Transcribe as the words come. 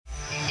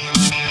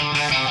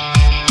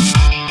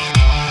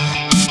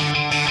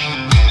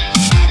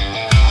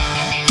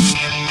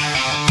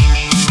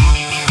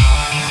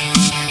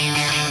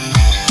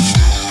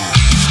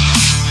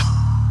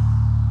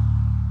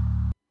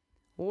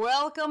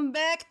welcome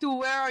back to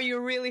Where Are You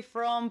Really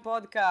From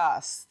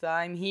podcast.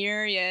 I'm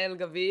here, Yael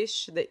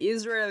Gavish, the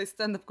Israeli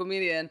stand-up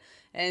comedian,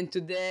 and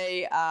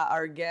today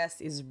our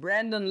guest is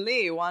Brandon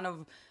Lee, one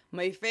of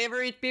my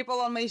favorite people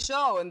on my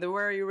show and the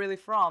Where Are You Really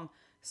From.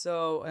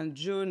 So on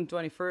June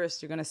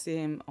 21st, you're going to see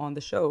him on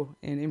the show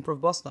in Improv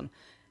Boston.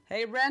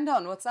 Hey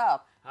Brandon, what's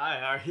up? Hi,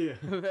 how are you?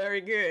 Very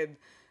good.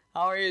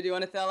 How are you? Do you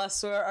want to tell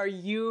us where are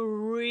you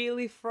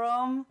really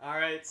from? All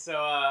right, so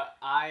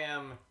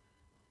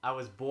I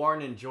was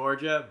born in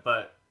Georgia,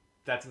 but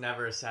that's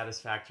never a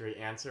satisfactory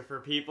answer for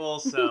people.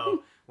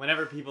 So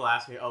whenever people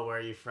ask me, oh, where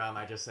are you from?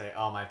 I just say,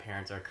 oh, my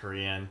parents are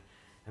Korean.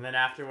 And then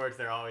afterwards,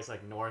 they're always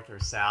like north or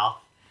south.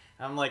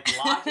 And I'm like,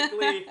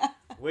 logically,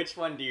 which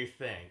one do you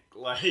think?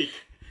 Like,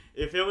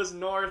 if it was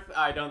north,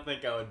 I don't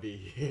think I would be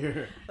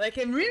here. Like,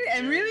 I'm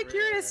really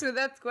curious with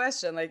that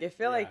question. Like, I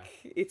feel like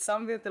it's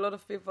something that a lot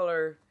of people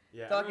are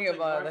talking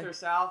about. North or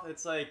south,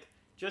 it's like,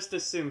 just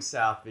assume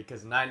south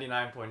because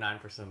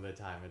 99.9% of the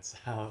time it's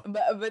south.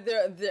 But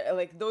they're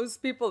like those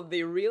people.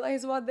 They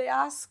realize what they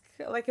ask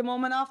like a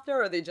moment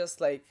after, or they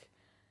just like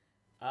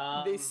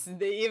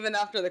they even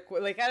after the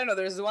like I don't know.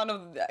 There's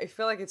I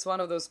feel like it's one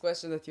of those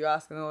questions that you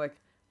ask and they're like,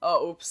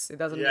 oh, oops, it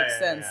doesn't make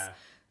sense. Yeah.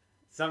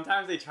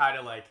 Sometimes they try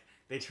to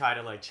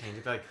change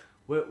it. They're like,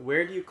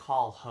 where do you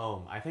call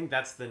home? I think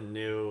that's the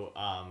new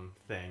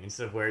thing.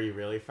 Instead of where are you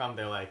really from,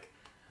 they're like,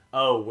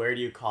 oh, where do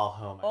you call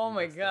home? Oh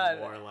my god.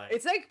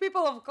 It's like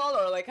people of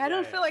color. Like, I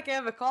don't feel like I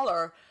have a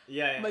color.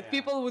 But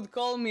people would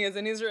call me as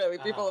an Israeli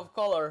people of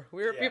color.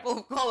 We're people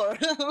of color.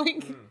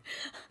 Like,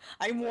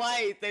 I'm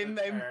white. I'm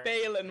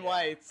pale and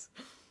white.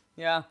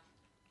 Yeah.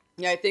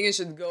 Yeah, I think you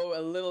should go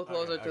a little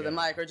closer to the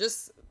mic. Or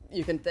just,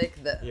 you can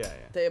take the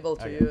table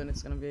to you and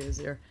it's going to be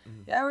easier.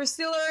 Mm-hmm. Yeah, we're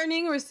still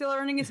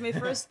learning. It's my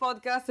first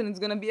podcast and it's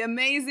going to be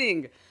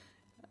amazing.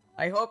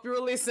 I hope you're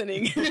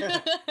listening.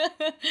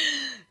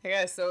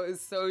 Yeah, so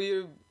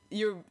you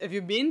have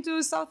you been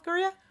to South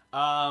Korea?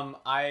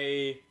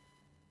 I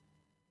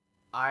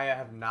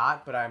have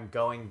not, but I'm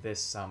going this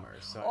summer.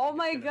 So oh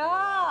my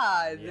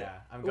god! Yeah,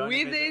 I'm going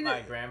to visit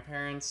my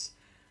grandparents.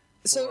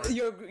 So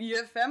you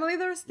have family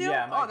there still?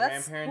 Yeah, my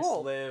grandparents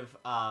live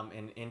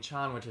in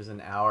Incheon, which is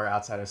an hour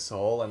outside of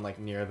Seoul and like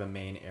near the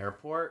main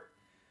airport.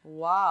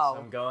 Wow.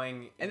 So I'm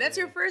going... And that's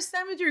your first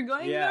time that you're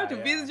going there to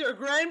visit your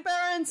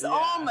grandparents? Yeah.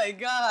 Oh my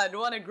god,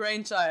 what a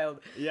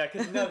grandchild. Yeah,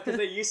 because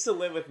they used to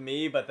live with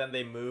me, but then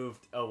they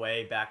moved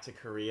away back to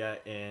Korea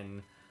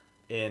in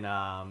when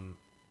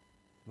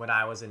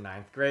I was in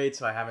 9th grade,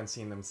 so I haven't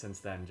seen them since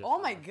then.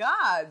 Oh my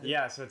god.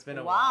 Yeah, so it's been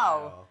a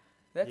while.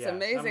 That's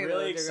amazing. So I'm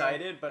really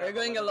excited, but... Are you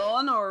going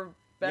alone or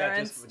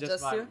parents?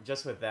 Yeah,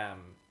 just with them.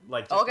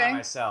 Like, just by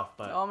myself,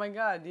 but... Oh my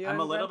god, I'm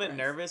a little bit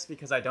nervous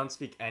because I don't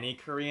speak any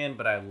Korean,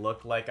 but I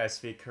look like I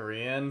speak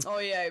Korean. Oh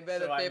yeah, I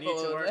bet so people... I need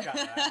to work on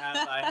it.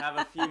 I have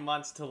a few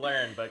months to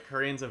learn, but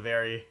Korean's a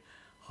very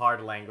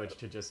hard language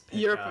to just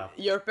pick up.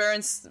 Your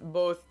parents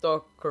both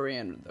talk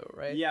Korean, though,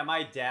 right? Yeah,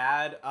 my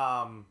dad,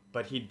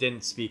 but he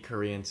didn't speak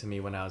Korean to me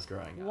when I was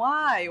growing up.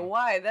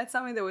 Why? That's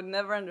something they would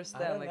never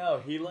understand. I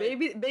don't know.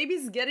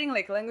 Babies getting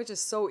like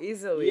languages so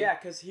easily. Yeah,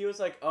 because he was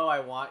like, oh, I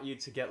want you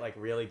to get like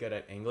really good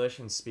at English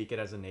and speak it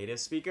as a native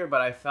speaker.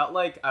 But I felt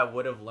like I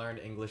would have learned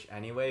English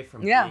anyway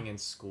from being in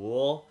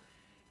school.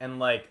 And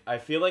like, I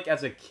feel like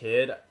as a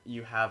kid,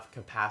 you have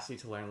capacity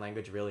to learn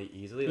language really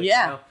easily. Like, you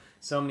know,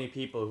 so many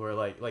people who are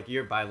like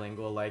you're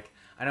bilingual. Like,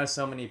 I know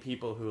so many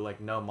people who like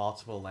know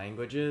multiple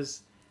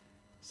languages.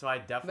 So I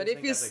definitely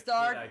think as a kid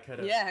I could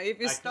have. If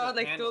you start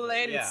like too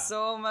late, it's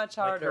so much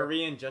harder. Like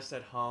Korean just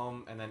at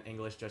home and then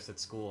English just at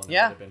school, and it would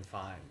have been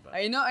fine. But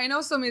I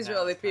know some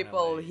Israeli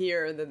people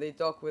here that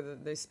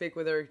they speak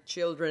with their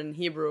children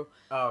Hebrew.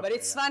 But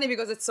it's funny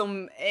because at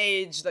some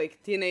age,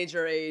 like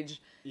teenager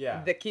age,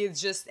 the kids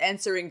just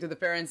answering to the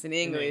parents in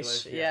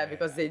English.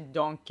 Because they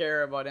don't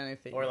care about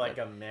anything. Or like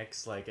a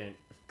mix, like a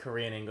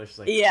Korean English,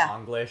 like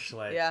Konglish,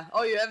 like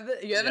Oh, you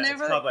have a name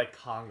for it's called like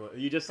Konglish.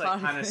 You just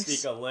like kind of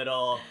speak a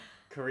little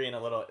Korean,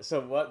 a little.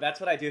 So that's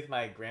what I do with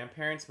my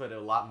grandparents, but a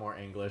lot more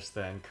English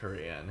than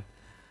Korean.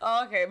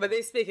 Oh, okay, but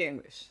they speak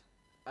English.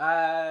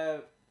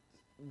 Their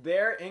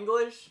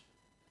English,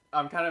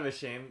 I'm kind of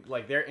ashamed.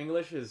 Like their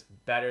English is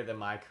better than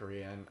my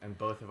Korean, and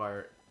both of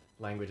our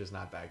language is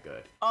not that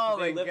good. Oh my god!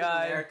 They lived in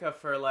America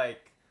for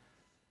like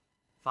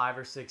 5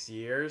 or 6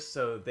 years,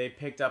 so they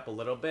picked up a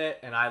little bit,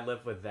 and I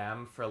lived with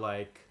them for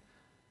like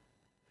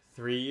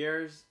 3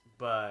 years.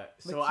 But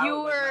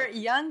you were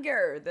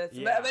younger. But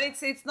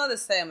it's not the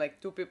same.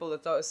 Like two people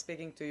that are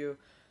speaking to you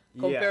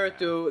compared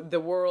to the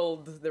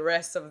world, the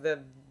rest of the,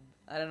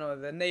 I don't know,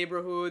 the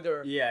neighborhood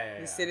or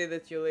the city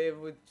that you live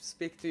would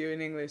speak to you in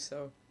English.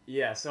 So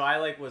so I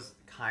like was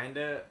kind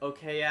of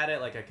okay at it.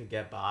 Like I could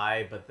get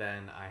by, but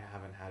then I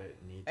haven't had it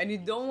need. And you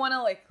don't want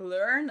to like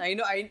learn. I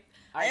know I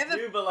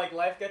do, but like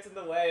life gets in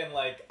the way, and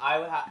like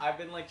I've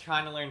been like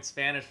trying to learn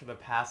Spanish for the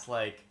past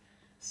like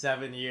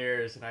 7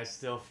 years, and I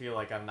still feel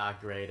like I'm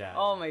not great at it.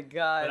 Oh my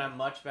god. But I'm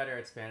much better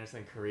at Spanish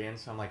than Korean,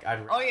 so I'm like,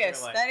 I'd rather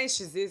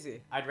Spanish is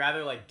easy. I'd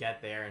rather like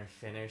get there and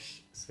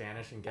finish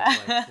Spanish and get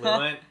like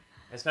fluent,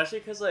 especially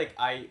because like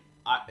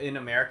in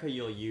America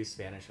you'll use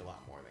Spanish a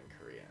lot more than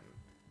Korean.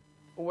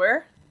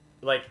 Where?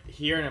 Like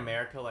here in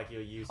America, like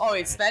you'll use. Oh,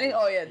 it's Spanish.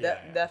 Oh yeah,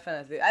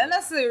 definitely.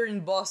 Unless you're in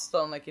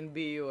Boston, like in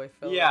BU, I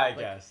feel. Yeah, like, I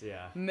guess.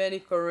 Yeah. Many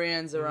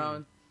Koreans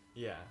around.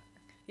 Yeah.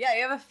 Yeah, I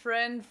have a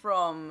friend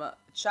from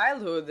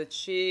childhood that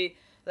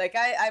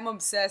I'm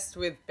obsessed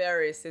with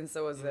Paris since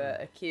I was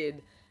a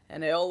kid,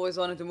 and I always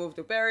wanted to move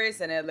to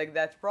Paris, and I had like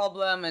that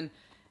problem, and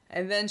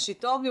then she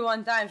told me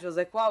one time, she was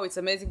like, "Wow, it's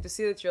amazing to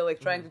see that you're like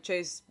trying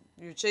to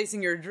you're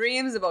chasing your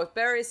dreams about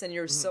Paris, and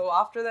you're so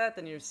after that,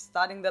 and you're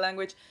studying the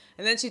language."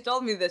 And then she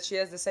told me that she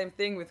has the same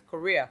thing with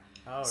Korea.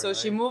 Oh, so really?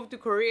 she moved to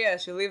Korea.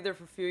 She lived there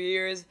for a few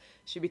years.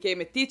 She became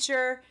a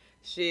teacher.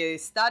 She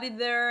studied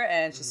there,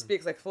 and she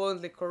speaks like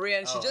fluently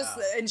Korean.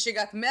 And she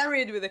got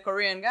married with a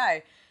Korean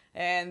guy,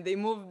 and they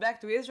moved back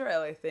to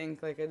Israel. I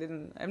think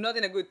I'm not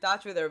in a good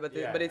touch with her, but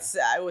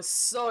I was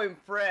so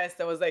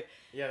impressed. I was like,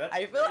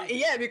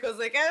 because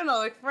like I don't know,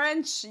 like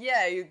French,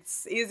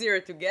 it's easier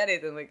to get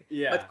it, and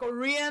but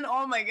Korean,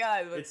 oh my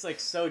god, it's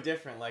like so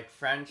different. Like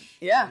French,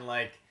 and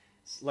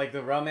like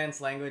the Romance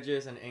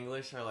languages and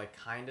English are like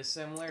kind of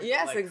similar.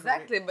 Yes, but, like,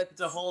 exactly. But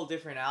it's a whole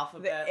different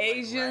alphabet. The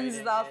Asians'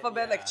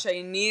 alphabet, like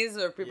Chinese,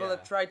 or people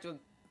that try to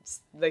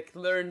like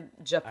learn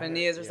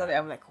Japanese or something.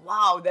 I'm like,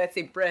 wow, that's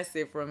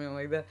impressive from him,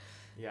 like that.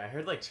 Yeah, I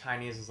heard like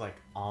Chinese is like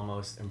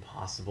almost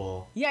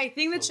impossible. Yeah, I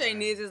think the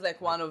Chinese is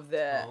like one of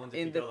the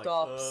in the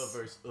tops.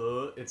 Versus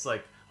it's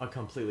like a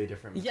completely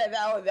different. Yeah,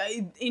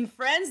 in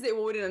France they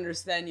wouldn't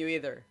understand you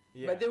either.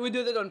 Yeah. But they would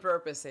do that on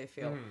purpose, I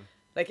feel.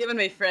 Like, even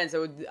my friends, I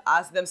would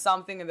ask them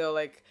something, and they were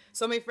like...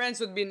 So my friends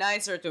would be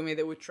nicer to me.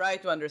 They would try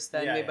to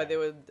understand me, but they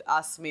would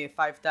ask me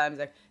 5 times,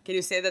 like, can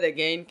you say that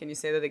again? Can you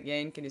say that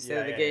again? Can you say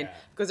that again?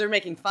 Because they're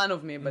making fun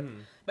of me.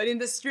 But in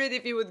the street,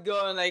 if you would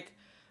go and, like,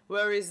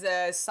 where is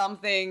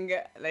something,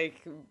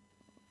 like...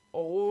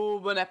 Oh,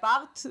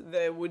 Bonaparte,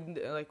 they would,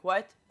 like,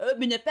 what? Oh,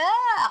 Bonaparte!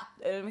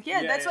 And like,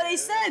 that's what I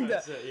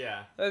said!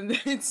 And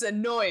it's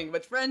annoying,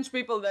 but French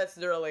people, that's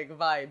their, like,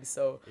 vibe,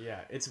 so... Yeah,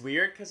 it's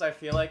weird, because I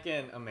feel like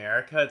in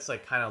America, it's,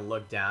 like, kind of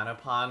looked down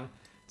upon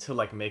to,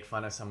 like, make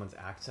fun of someone's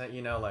accent,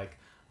 you know, like,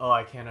 oh,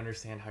 I can't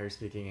understand how you're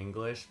speaking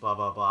English, blah,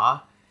 blah,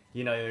 blah.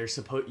 You know,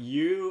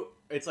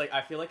 it's, like,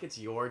 I feel like it's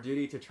your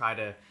duty to try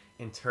to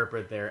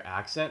interpret their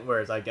accent,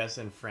 whereas I guess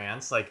in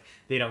France, like,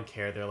 they don't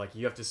care. They're like,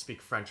 you have to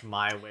speak French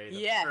my way,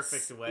 the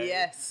perfect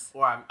way,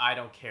 or I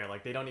don't care.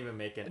 Like, they don't even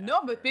make it.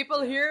 No, but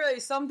people here,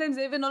 sometimes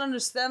they even don't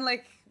understand,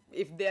 like,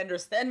 if they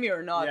understand me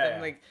or not.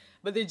 Like,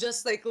 but they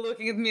just like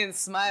looking at me and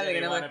smiling,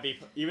 and I'm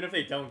like, even if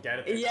they don't get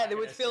it, they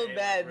would feel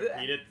bad. Like,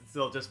 repeat it,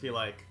 they'll just be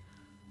like,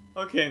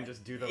 okay, and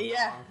just do the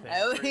wrong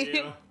thing for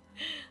you.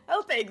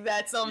 I'll take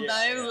that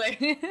sometimes,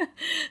 like,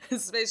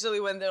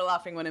 especially when they're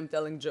laughing when I'm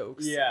telling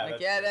jokes. Yeah,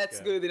 like, that's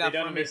good enough. They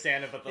don't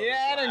understand it, but they'll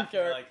I don't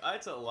care. Like,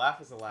 it's a laugh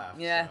is a laugh.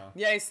 Yeah,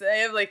 so. I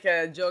have like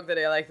a joke that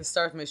I like to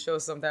start my show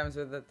sometimes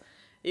with that.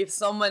 If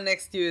someone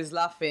next to you is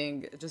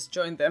laughing, just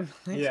join them.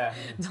 Like,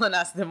 don't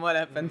ask them what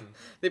happened.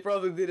 They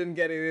probably didn't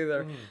get it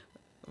either.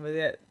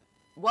 But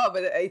wow,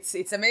 but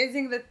it's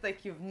amazing that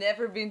like you've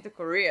never been to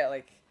Korea,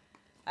 like.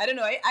 I don't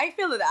know. I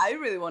feel that I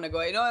really want to go.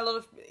 I know a lot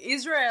of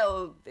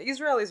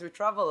Israelis, we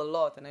travel a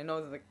lot, and I know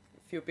like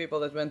a few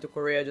people that went to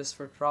Korea just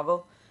for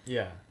travel.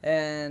 Yeah.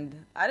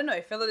 And I don't know.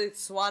 I feel that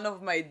it's one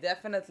of my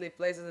definitely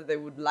places that I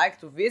would like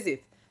to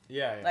visit.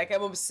 Yeah. Like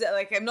I'm obsessed.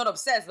 Like I'm not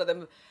obsessed, but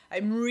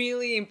I'm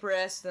really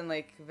impressed and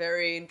like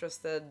very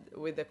interested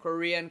with the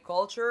Korean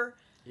culture.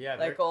 Yeah.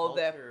 Like all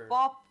the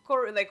pop.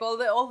 Like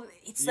all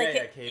it's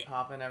like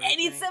K-pop and everything.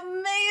 And it's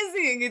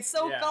amazing. It's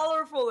so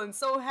colorful and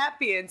so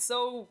happy and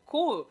so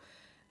cool.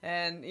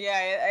 And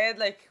I had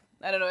like,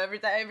 I don't know, every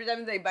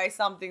time they buy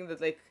something that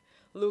like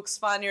looks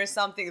funny or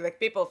something, like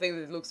people think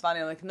that it looks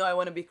funny. I'm like, no, I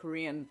want to be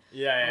Korean.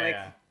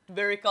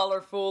 Very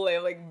colorful. I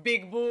have like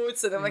big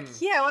boots, and I'm like,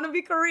 I want to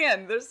be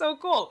Korean. They're so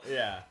cool.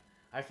 Yeah,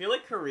 I feel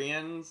like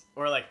Koreans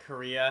or like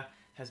Korea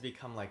has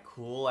become like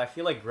cool. I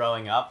feel like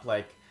growing up,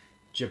 like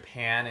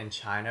Japan and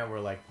China were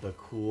like the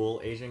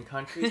cool Asian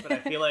countries, but I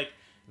feel like.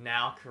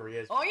 Now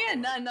Korea's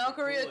now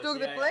Korea took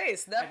the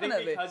place, definitely. I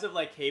think because of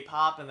like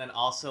K-pop and then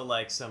also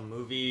like some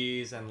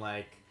movies and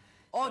like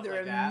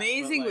they're like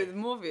amazing with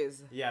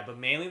movies. Yeah, but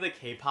mainly the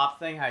K-pop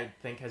thing I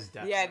think has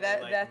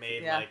definitely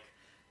made like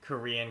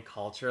Korean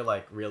culture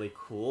like really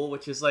cool,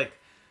 which is like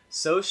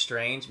so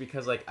strange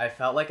because like I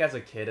felt like as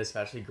a kid,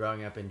 especially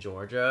growing up in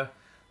Georgia,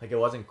 like it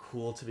wasn't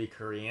cool to be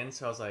Korean,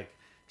 so I was like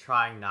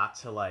trying not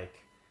to like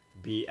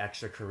be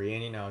extra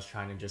Korean, you know. I was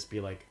trying to just be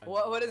like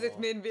what does it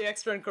mean be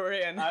extra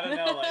Korean? I don't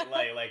know,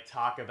 like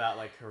talk about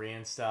like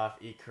Korean stuff,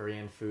 eat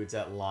Korean foods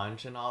at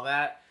lunch and all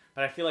that.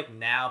 But I feel like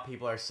now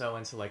people are so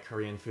into like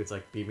Korean foods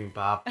like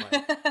bibimbap.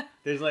 Like,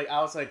 there's like I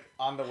was like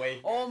on the way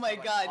here, oh my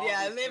god,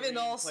 I live in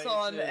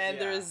Allston,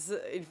 and there's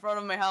in front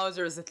of my house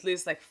there's at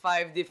least like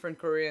 5 different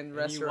Korean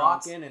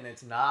restaurants. You walk in and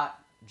it's not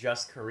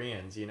just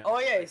Koreans, you know. Oh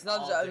yeah, it's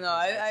not just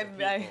I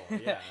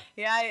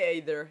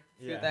ate there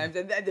a few times,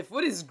 and the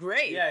food is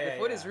great. The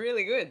food is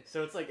really good.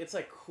 So it's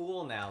like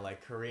cool now,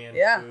 like Korean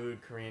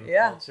food, Korean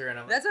culture,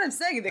 and that's what I'm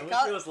saying. It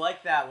was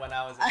like that when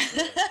I was a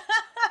kid.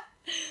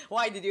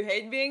 Why did you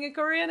hate being a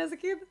Korean as a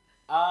kid?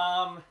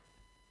 I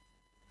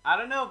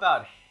don't know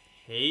about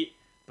hate,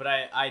 but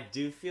I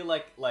do feel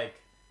like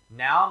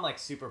now I'm like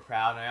super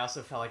proud, and I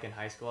also felt like in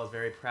high school I was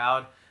very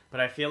proud, but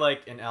I feel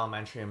like in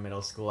elementary and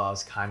middle school I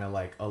was kind of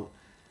like a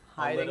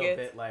little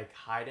bit like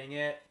hiding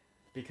it,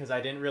 because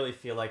I didn't really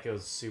feel like it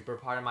was super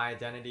part of my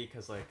identity,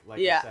 because like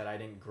I said, I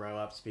didn't grow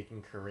up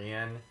speaking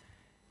Korean,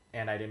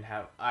 and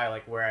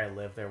where I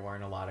live there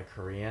weren't a lot of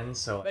Koreans,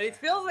 so. But it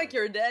feels like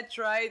your dad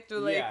tried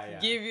to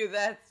give you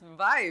that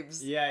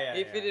vibes.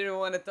 If he didn't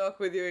want to talk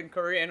with you in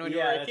Korean when you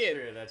were a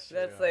kid. That's true.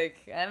 That's like,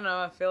 I don't know,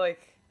 I feel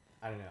like.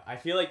 I don't know. I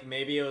feel like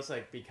maybe it was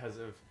like because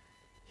of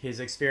his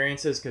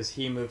experiences, because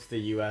he moved to the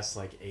U.S.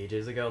 like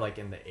ages ago, like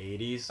in the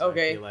 80s. So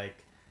okay. I feel like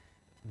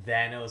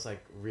then it was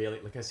like really,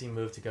 because he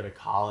moved to go to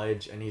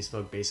college and he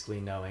spoke basically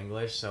no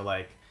English. So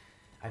like,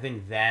 I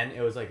think then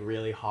it was like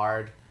really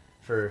hard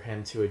for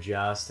him to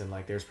adjust, and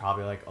like there's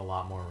probably like a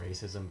lot more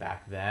racism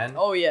back then.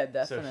 Oh yeah,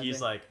 definitely. So he's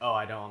like, oh,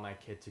 I don't want my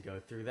kid to go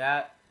through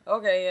that.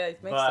 Okay, yeah,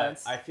 it makes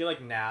sense. But I feel like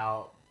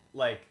now,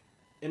 like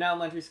in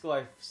elementary school,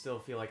 I still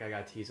feel like I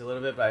got teased a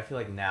little bit, but I feel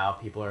like now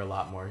people are a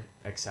lot more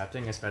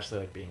accepting, especially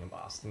like being in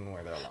Boston,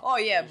 where there are a lot. Oh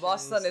yeah,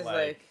 Boston is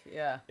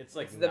it's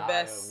like it's the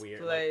best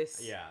weird place.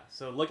 Like,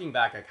 so looking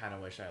back, I kind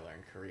of wish I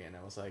learned Korean.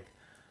 I was like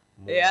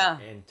more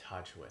in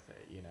touch with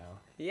it, you know.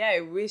 Yeah,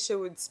 I wish I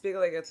would speak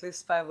like at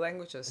least 5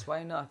 languages.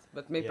 Why not?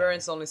 But my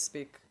parents only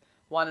speak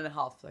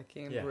 1.5, like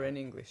Hebrew and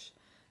English.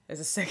 As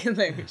a second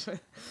language.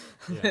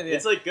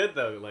 It's like good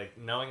though, like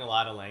knowing a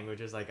lot of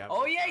languages. Like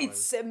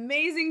it's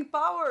amazing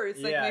power.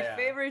 It's like my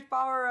favorite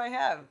power I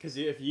have. Because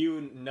if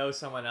you know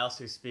someone else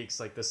who speaks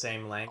like the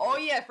same language. Oh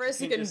yeah, first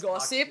you can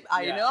gossip.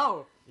 I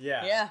know.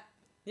 Yeah.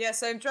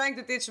 So I'm trying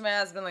to teach my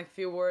husband like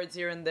few words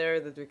here and there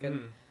that we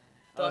can.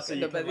 Talk so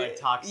you can like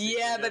talk.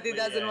 Yeah, but he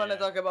doesn't want to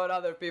talk about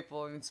other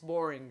people, and it's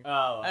boring.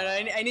 Oh.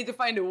 And I need to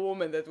find a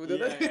woman that would do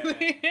that with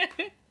me.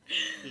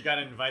 You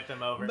gotta invite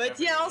them over.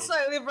 But also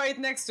I live right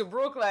next to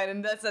Brooklyn,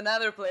 and that's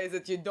another place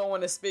that you don't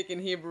want to speak in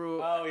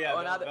Hebrew. Oh yeah,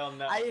 they'll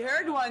know. I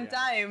heard one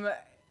time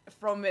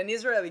from an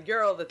Israeli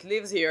girl that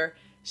lives here.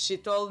 She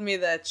told me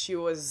that she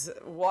was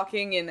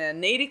walking in a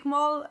Natick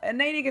mall. And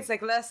Natick, it's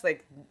like less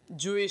like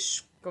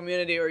Jewish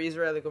community or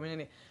Israeli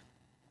community.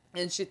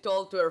 And she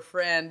told to her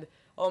friend,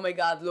 "Oh my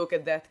God, look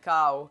at that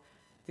cow.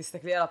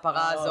 תסתכלי על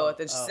הפרה הזאת."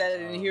 And she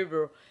said it in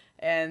Hebrew.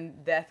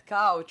 And that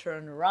cow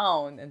turned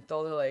around and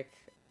told her like,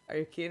 "Are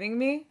you kidding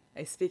me?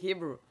 I speak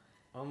Hebrew."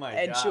 Oh my God.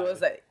 And she was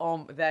like,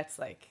 "Oh, that's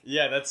like."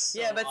 Yeah, that's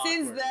so but awkward.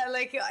 Since that,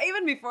 like,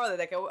 even before that,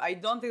 like, I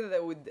don't think that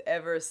I would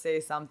ever say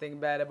something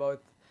bad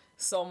about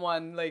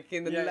someone, like,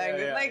 in the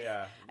language.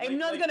 I'm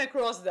not gonna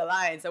cross the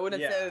lines. I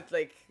wouldn't say it,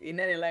 like, in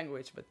any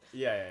language, but.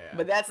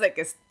 But that's, like,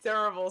 a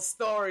terrible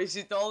story.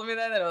 She told me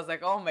that, and I was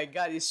like, oh my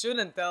God, you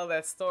shouldn't tell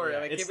that story.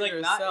 Like, it's keep like it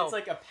yourself. It's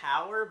like a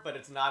power, but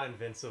it's not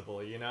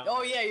invincible, you know?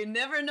 Oh yeah, you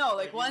never know.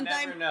 Like one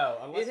time,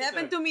 it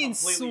happened to me in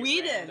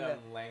Sweden.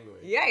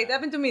 Language. Yeah, it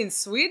happened to me in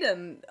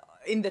Sweden.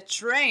 In the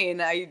train,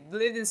 I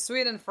lived in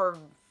Sweden for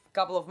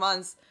couple of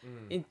months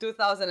in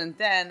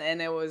 2010,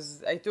 and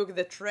I took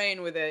the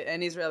train with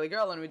an Israeli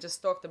girl, and we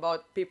just talked about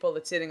people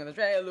that's sitting on the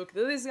train. I looked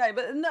at this guy,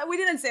 but no, we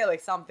didn't say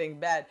like something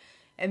bad.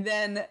 And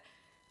then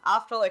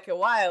after like a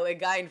while, a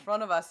guy in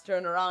front of us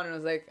turned around and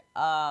was like,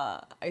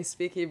 I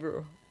speak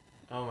Hebrew.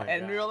 Oh my God.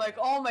 And we were like,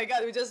 oh my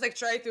God, we just like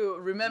tried to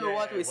remember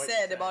what we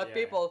said about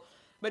people.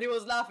 But he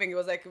was laughing. He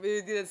was like,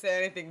 we didn't say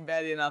anything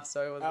bad enough, so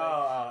it was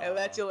I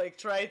let you like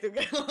try to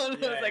get on.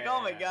 I was like,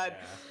 oh my God.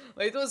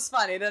 But it was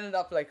funny. It ended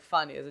up like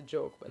funny as a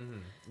joke. But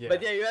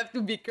but you have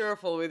to be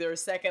careful with your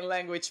second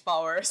language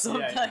power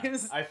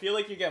sometimes. I feel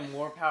like you get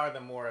more power the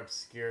more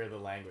obscure the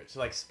language. So,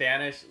 like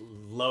Spanish,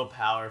 low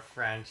power,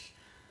 French.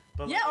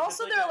 But like,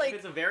 also they're like... If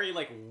it's a very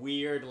like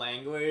weird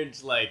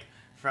language, like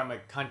from a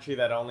country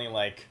that only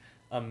like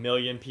 1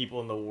 million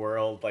people in the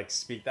world like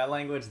speak that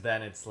language,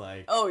 then it's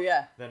like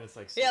then it's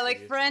like like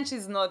easy. French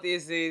is not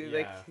easy.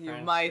 Like you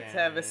might Spanish,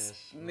 have a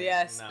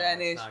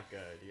Spanish. It's not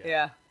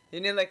good. You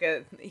need like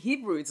a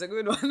Hebrew. It's a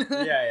good one.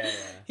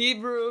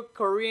 Hebrew,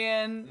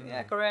 Korean.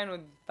 Korean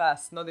would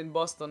pass. Not in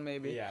Boston,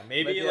 maybe.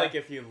 Maybe like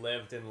if you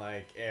lived in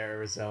like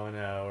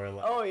Arizona or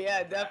like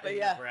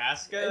definitely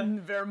Nebraska, in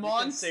Vermont,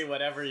 you can say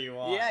whatever you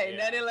want. In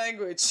any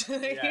language.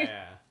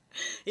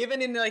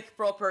 Even in like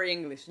proper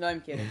English. No, I'm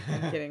kidding.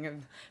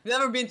 I've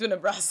never been to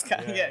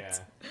Nebraska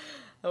yet.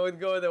 I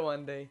would go there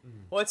one day.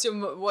 What's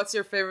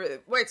your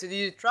favorite? Wait, so did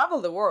you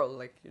travel the world?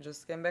 Like you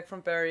just came back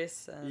from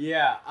Paris?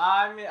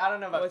 I mean, I don't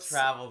know about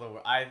travel the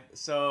world.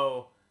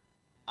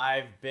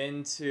 I've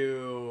been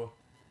to,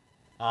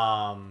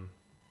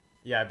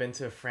 I've been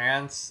to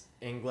France,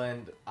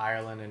 England,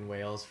 Ireland, and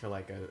Wales for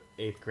like a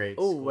 8th grade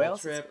school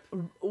trip.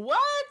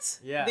 What?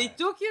 Yeah. They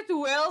took you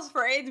to Wales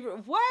for 8th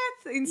grade? What?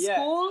 In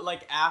school?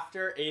 Like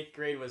after 8th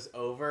grade was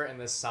over in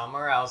the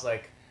summer, I was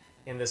like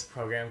in this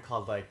program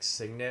called like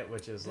Signet,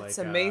 which is like... It's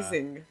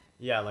amazing.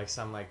 Like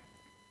some like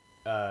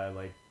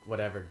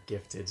whatever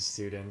gifted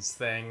students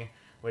thing,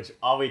 which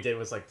all we did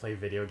was like play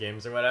video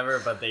games or whatever,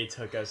 but they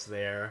took us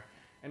there.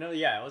 I know,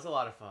 yeah, it was a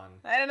lot of fun.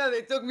 I don't know,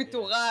 they took me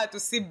to Ra to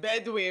see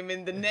Bedouin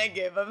in the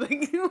Negev. I'm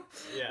like,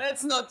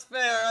 that's not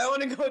fair. I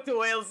want to go to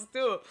Wales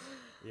too.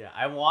 Yeah,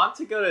 I want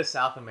to go to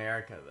South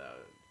America though.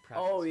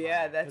 Oh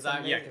yeah, that's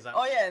amazing.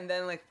 And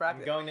then like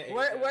practice. I'm going to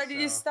Asia, where did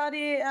you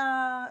study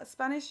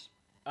Spanish?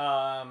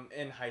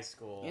 In high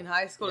school. In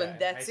high school, and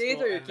that's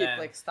it, or you keep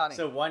like studying?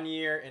 So 1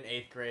 year in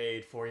 8th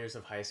grade, 4 years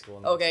of high school,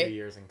 and then 2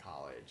 years in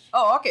college.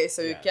 Oh, okay,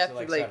 so you kept so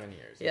like 7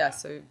 years. Yeah,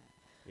 so.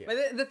 Yeah.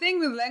 But the thing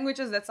with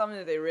languages, that's something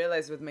that I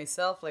realized with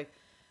myself, like,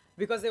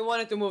 because I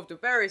wanted to move to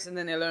Paris and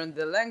then I learned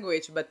the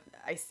language, but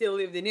I still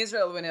lived in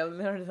Israel when I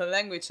learned the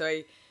language, so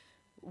I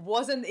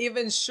wasn't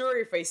even sure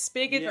if I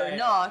speak it or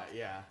not.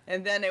 Yeah.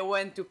 And then I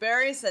went to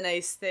Paris and I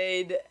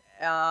stayed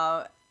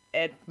at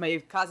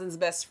my cousin's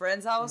best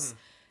friend's house,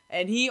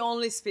 and he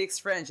only speaks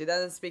French. He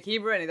doesn't speak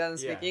Hebrew and he doesn't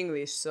speak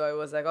English, so I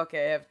was like,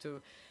 okay, I have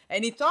to...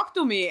 And he talked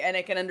to me and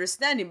I can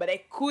understand him, but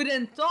I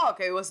couldn't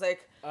talk. I was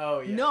like,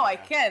 I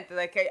can't.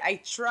 Like,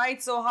 I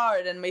tried so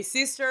hard. And my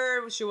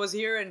sister, she was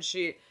here and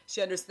she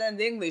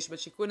understands English, but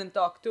she couldn't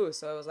talk too.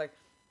 So I was like,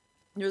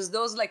 there's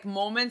those like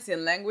moments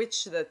in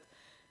language that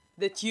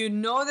you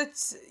know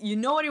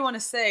what you want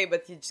to say,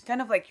 but you just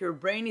kind of like your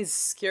brain is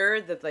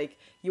scared that like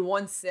you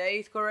won't say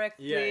it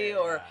correctly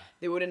or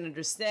they wouldn't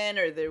understand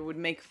or they would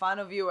make fun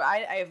of you.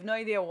 I have no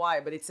idea why,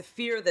 but it's a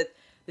fear that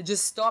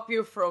just stop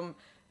you from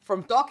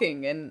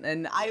talking,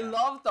 and I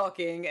love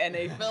talking, and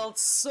I felt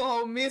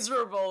so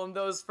miserable in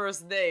those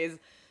first days,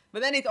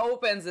 but then it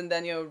opens and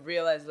then you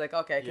realize like,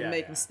 okay, I can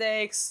make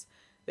mistakes,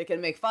 they can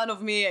make fun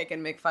of me, I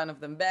can make fun of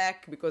them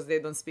back because they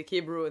don't speak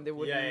Hebrew and they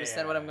wouldn't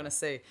understand what I'm gonna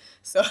say.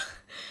 So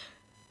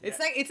it's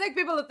like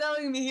people are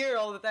telling me here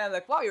all the time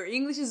like, wow, your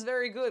English is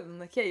very good. I'm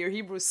like, yeah, your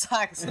Hebrew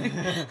sucks.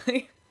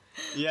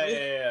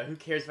 Yeah. Who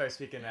cares if I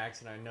speak an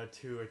accent? I know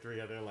 2 or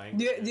 3 other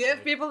languages. Do you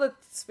have people that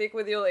speak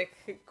with you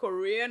like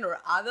Korean or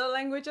other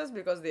languages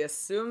because they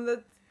assume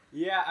that?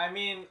 Yeah, I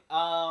mean,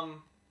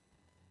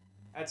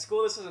 at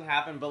school this doesn't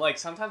happen, but like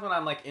sometimes when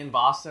I'm like in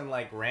Boston,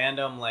 like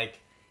random like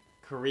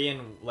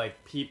Korean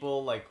like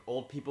people, like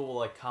old people will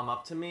like come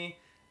up to me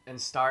and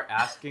start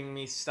asking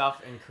me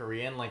stuff in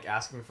Korean, like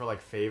asking for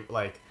like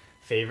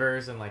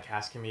favors and like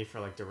asking me for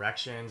like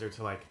directions or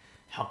to like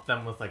help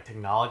them with like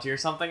technology or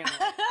something. And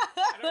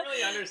I don't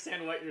really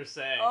understand what you're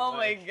saying. Oh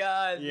my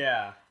god.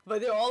 Yeah. But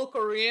they're all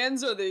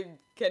Koreans, or they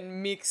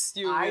can mix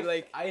you with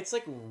like... It's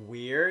like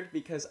weird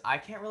because I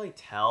can't really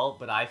tell,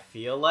 but I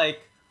feel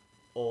like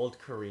old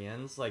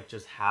Koreans like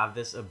just have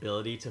this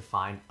ability to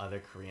find other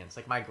Koreans.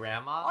 Like my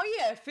grandma. Oh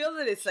yeah, I feel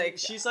that it's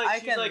she's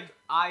like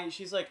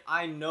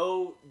I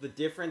know the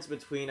difference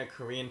between a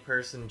Korean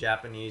person,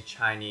 Japanese,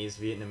 Chinese,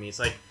 Vietnamese.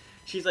 Like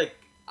she's like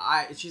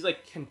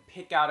can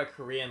pick out a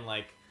Korean,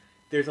 like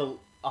there's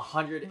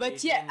 100 but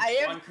Asians,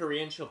 yeah, one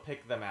Korean, she'll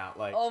pick them out.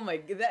 Like, oh my,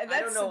 that's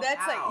I don't know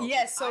how, like,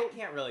 yeah, so I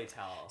can't really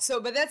tell.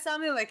 So, but that's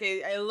something like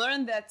I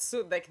learned that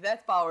like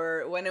that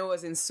power when I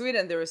was in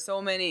Sweden. There were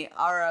so many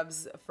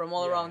Arabs from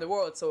all around the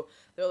world. So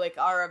there were like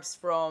Arabs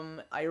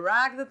from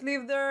Iraq that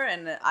lived there,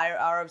 and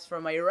Arabs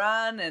from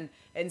Iran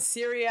and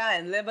Syria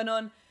and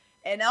Lebanon.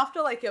 And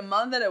after like a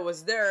month that I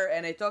was there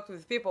and I talked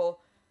with people,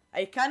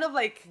 I kind of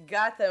like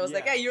I was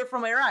like, hey, you're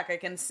from Iraq. I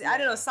can see, I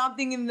don't know,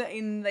 something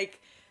in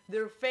like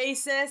their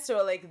faces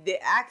or like the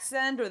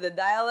accent or the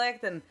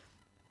dialect, and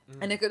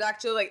I could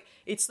actually like,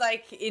 it's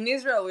like in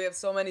Israel we have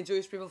so many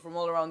Jewish people from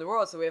all around the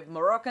world. So we have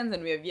Moroccans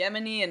and we have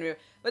Yemeni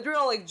but we're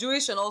all like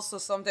Jewish and also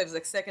sometimes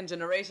like 2nd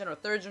generation or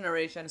 3rd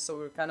generation. So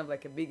we're kind of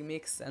like a big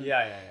mix, and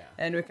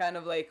and we kind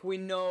of like we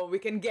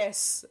can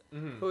guess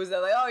who's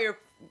that, like, oh, you're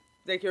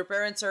like your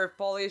parents are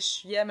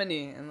Polish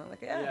Yemeni, and I'm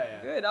like,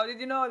 good. How did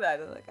you know that?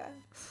 I'm like,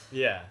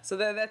 yeah. So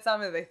that's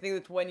something that I think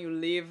that when you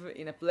live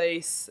in a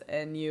place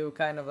and you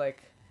kind of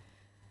like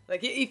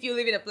if you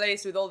live in a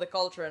place with all the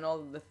culture and all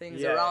the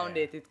things around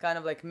it kind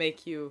of like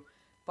make you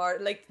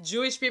part. Like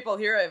Jewish people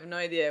here, I have no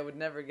idea. I would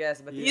never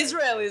guess. But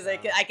Israelis,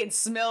 like I can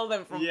smell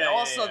them from.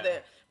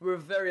 We're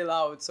very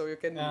loud, so you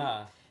can.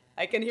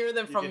 I can hear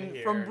them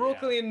from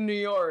Brooklyn, New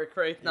York,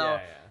 right now.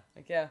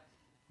 Yeah.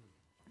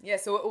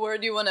 So where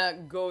do you want to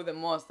go the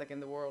most, like in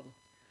the world?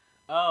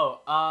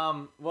 Oh,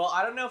 well,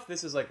 I don't know if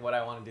this is like what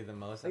I want to do the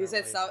most. You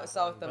said South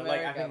America. But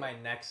like, I think my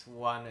next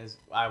one is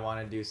I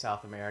want to do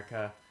South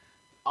America.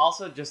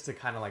 Also, just to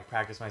kind of like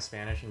practice my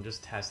Spanish and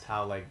just test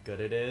how like good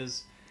it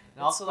is.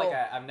 And also, cool. Like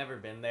I've never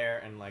been there,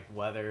 and like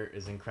weather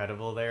is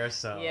incredible there.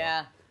 So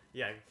yeah.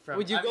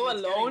 Would you go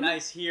alone? It's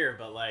nice here,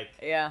 but like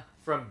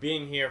from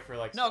being here for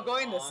like go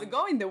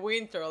in the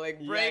winter,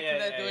 like break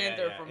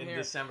winter from here. In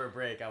December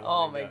break, I want.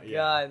 Oh my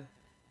god.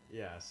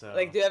 Yeah. So.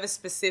 Like, do you have a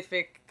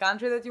specific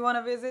country that you want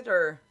to visit,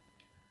 or?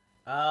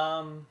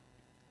 I'm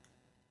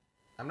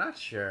not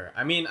sure.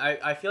 I mean,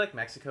 I feel like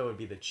Mexico would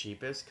be the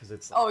cheapest because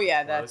it's like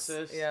the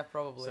closest.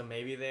 Probably. So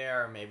maybe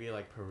there, or maybe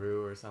like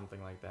Peru or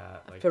something like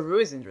that. Like Peru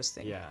is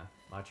interesting. Yeah,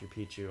 Machu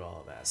Picchu,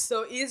 all of that.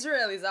 So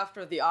Israelis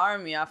after the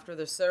army, after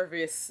the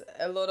service,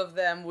 a lot of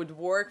them would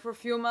work for a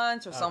few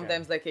months or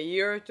sometimes like a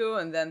year or two,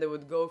 and then they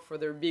would go for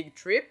their big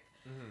trip.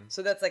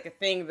 So that's like a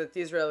thing that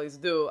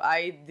Israelis do.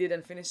 I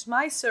didn't finish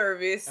my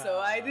service, so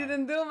I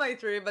didn't do my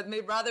trip, but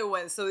my brother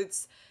went. So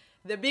it's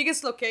the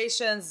biggest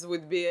locations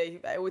would be,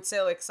 I would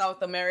say, like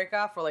South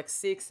America for like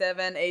 6,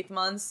 7, 8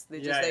 months.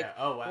 They just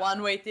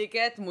one-way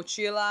ticket,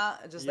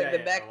 mochila, just like the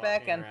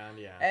backpack,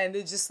 and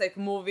they're just like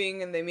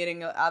moving and they're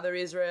meeting other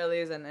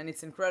Israelis, and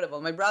it's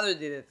incredible. My brother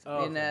did it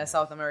in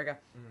South America,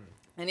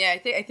 and I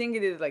think he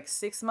did it like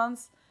 6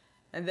 months,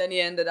 and then he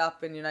ended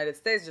up in the United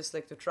States just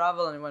like to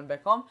travel, and he went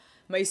back home.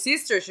 My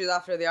sister, she's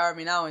after the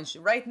army now, and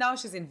right now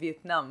she's in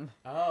Vietnam.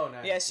 Oh,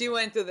 nice. Yeah, she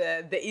went to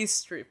the East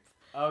Strip.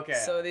 Okay.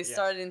 So they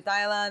started in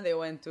Thailand, they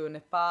went to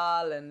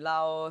Nepal and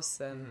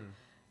Laos, and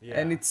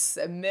and it's,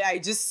 I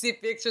just see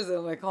pictures and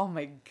I'm like, oh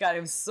my God,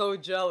 I'm so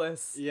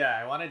jealous. Yeah,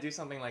 I want to do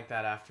something like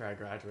that after I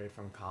graduate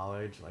from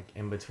college, like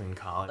in between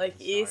college. Like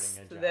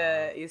East.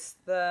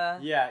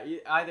 Yeah,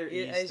 either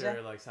East Asia?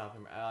 or like South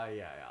America.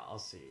 Yeah, I'll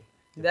see.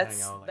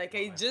 That's on, like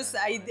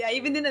I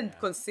even didn't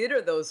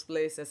consider those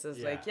places as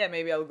like,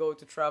 maybe I'll go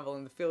to travel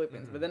in the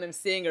Philippines, but then I'm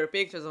seeing her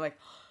pictures, I'm like,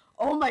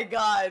 oh my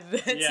God,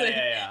 that's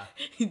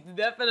it's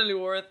definitely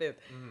worth it.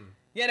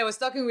 Yeah, and I was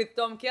talking with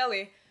Tom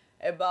Kelly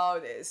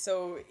about,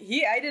 so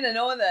I didn't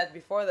know that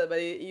before that, but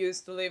he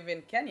used to live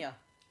in Kenya.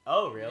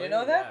 Oh, really? You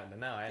know that? Yeah,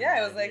 no, I had no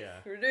idea.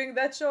 Like, we're doing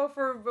that show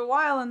for a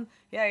while, and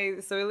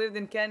so he lived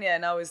in Kenya,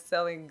 and now he's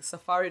selling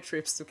safari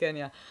trips to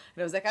Kenya.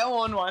 And I was like, I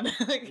want one.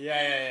 Like,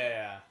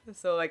 yeah.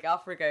 So, like,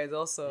 Africa is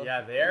also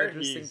an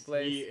interesting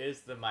place. He is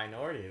the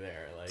minority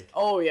there. Like,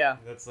 oh, yeah.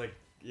 That's like,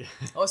 yeah.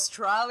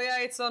 Australia,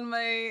 it's on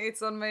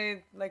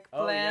my like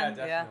plan. Oh yeah,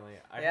 definitely.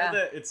 I heard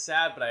that it's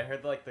sad, but I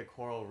heard that, like the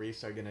coral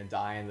reefs are gonna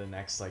die in the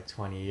next like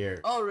 20 years.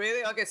 Oh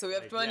really? Okay, so we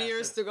have 20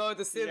 years to go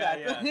to see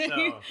that.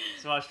 Yeah.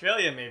 So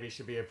Australia maybe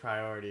should be a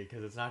priority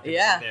because it's not gonna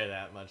be there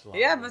that much longer.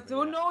 Yeah, but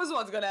who knows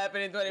what's gonna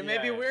happen in 20?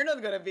 Maybe we're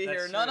not gonna be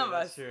here. None of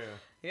us. That's true.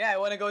 Yeah, I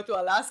want to go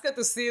to Alaska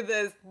to see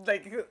the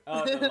like.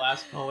 Oh, the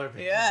last polar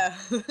bear. Yeah.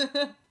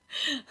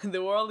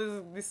 The world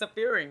is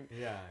disappearing.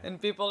 Yeah. And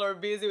people are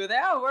busy with,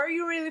 where are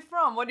you really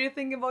from? What do you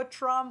think about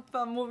Trump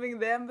moving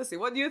the embassy?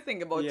 What do you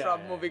think about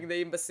Trump moving the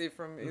embassy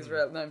from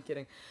Israel? No, I'm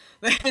kidding.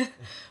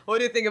 What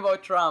do you think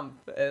about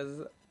Trump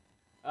as...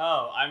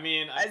 Oh, I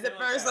mean... as a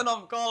person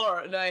of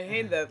color. No, I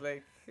hate that,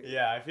 like...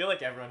 Yeah, I feel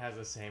like everyone has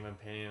the same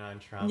opinion on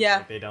Trump. Yeah.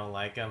 Like, they don't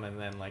like him, and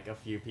then, like, a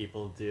few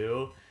people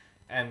do.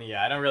 And,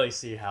 I don't really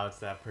see how it's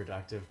that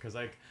productive, because,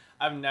 like...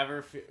 I've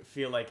never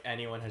feel like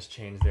anyone has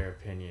changed their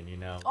opinion, you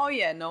know? Oh,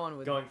 yeah, no one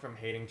would. Going from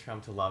hating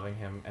Trump to loving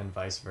him and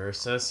vice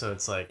versa, so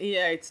it's like...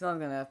 Yeah, it's not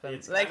gonna happen.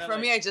 Like, for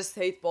me, I just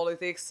hate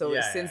politics, so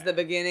since the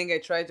beginning, I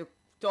try to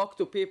talk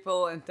to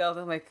people and tell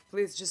them, like,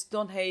 please just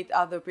don't hate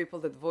other people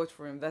that vote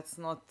for him. That's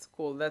not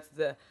cool. That's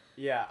the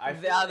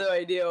other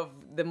idea of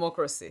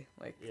democracy.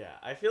 Like. Yeah,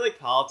 I feel like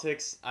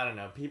politics, I don't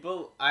know,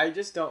 I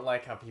just don't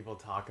like how people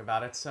talk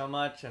about it so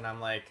much, and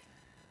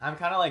I'm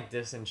kind of like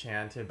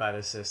disenchanted by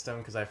the system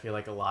because I feel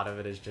like a lot of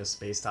it is just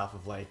based off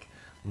of like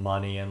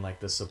money and like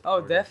the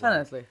support. Oh,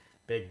 definitely. Of, like,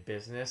 big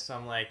business. So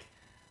I'm like,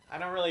 I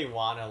don't really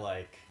want to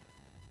like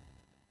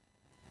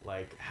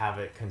have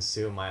it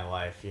consume my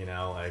life, you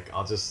know? Like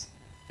I'll just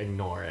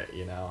ignore it,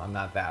 you know? I'm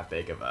not that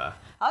big of a...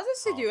 How's the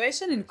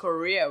situation in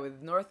Korea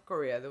with North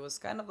Korea? There was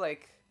kind of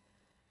like...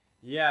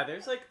 Yeah,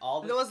 there's like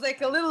all... There was like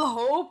a little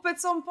hope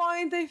at some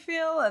point, I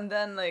feel, and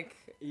then like...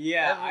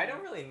 Yeah, I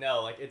don't really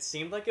know. Like, it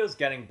seemed like it was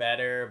getting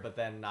better, but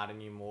then not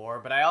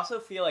anymore. But I also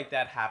feel like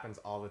that happens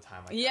all the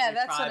time. Like, yeah,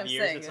 that's what I'm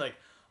saying. It's like,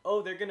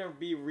 oh, they're gonna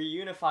be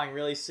reunifying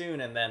really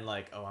soon, and then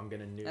like, oh, I'm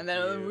gonna nuke you. And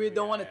then we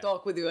don't want to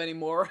talk with you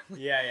anymore.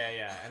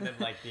 Yeah. And then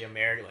like the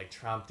American, like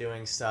Trump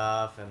doing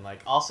stuff, and like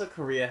also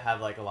Korea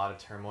had like a lot of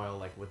turmoil,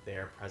 like with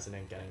their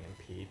president getting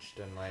impeached,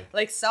 and like.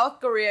 Like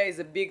South Korea is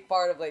a big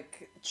part of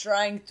like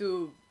trying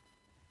to,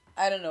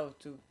 I don't know,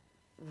 to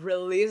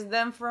release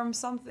them from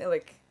something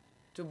like.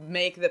 To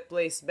make the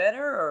place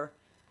better, or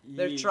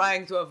they're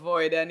trying to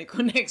avoid any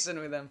connection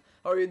with them,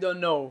 or you don't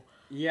know?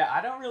 Yeah,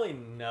 I don't really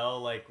know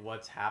like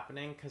what's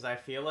happening because I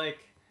feel like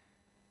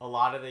a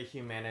lot of the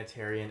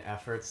humanitarian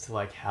efforts to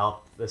like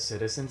help the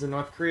citizens in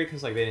North Korea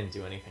because like they didn't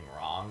do anything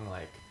wrong,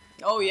 like.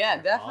 Oh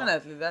yeah,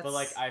 definitely. But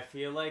like I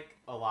feel like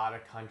a lot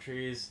of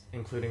countries,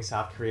 including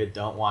South Korea,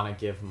 don't want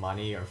to give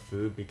money or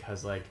food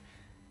because like.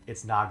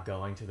 It's not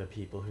going to the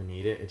people who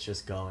need it. It's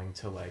just going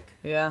to like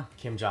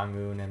Kim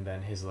Jong-un and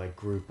then his like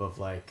group of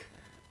like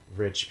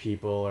rich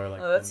people or like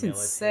that's the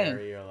military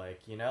insane. Or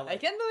like, you know, like, I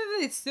can't believe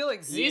that it still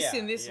exists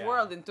in this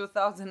world in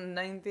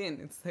 2019.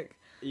 It's like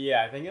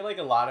I think like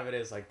a lot of it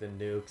is like the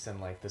nukes and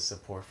like the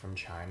support from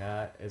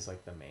China is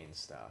like the main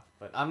stuff.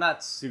 But I'm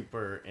not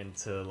super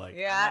into like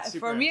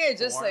for me I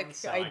just like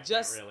so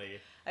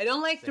I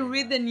don't like to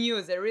read the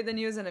news. I read the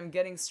news and I'm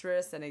getting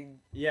stressed and I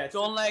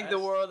don't like the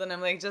world and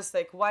I'm like just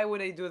like why would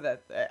I do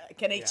that?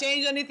 Can I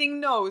change anything?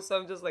 No. So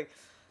I'm just like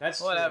that's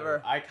whatever.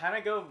 True. I kind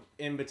of go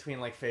in between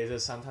like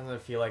phases. Sometimes I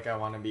feel like I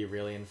want to be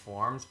really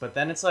informed, but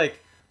then it's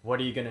like what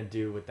are you going to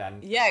do with that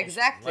information? Yeah,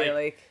 exactly.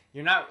 Like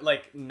you're not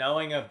like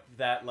knowing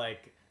that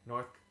like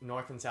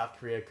North and South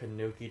Korea could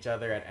nuke each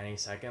other at any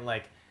second.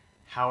 Like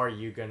how are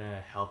you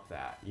gonna help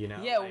that? You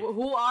know? Yeah,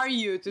 who are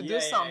you to do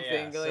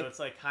something? Yeah. So it's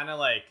like kind of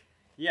like.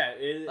 Yeah,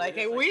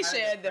 I wish I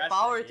had the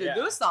power to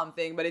do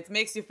something, but it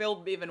makes you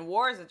feel even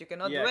worse that you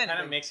cannot do anything. Yeah, it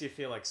kind of makes you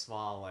feel like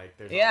small, like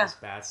there's all this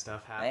bad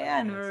stuff happening.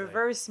 Yeah, and we're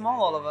very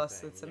small, all of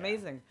us. It's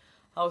amazing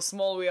how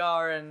small we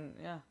are, and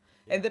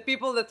and the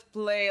people that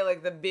play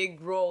like the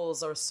big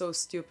roles are so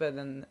stupid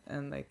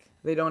and like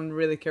they don't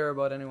really care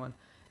about anyone.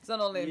 It's not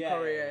only in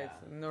Korea,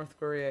 it's in North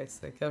Korea,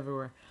 it's like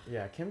everywhere.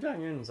 Yeah, Kim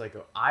Jong-un's like,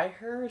 I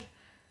heard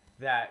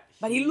that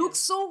he looks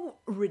so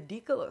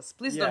ridiculous.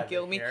 Please don't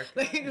kill me.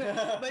 But he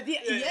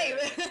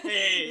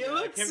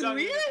looks Kim Jong-un,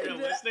 weird. if you're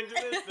listening to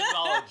this is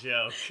all a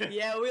joke.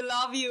 Yeah, we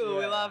love you. Yeah.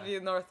 We love you,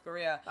 North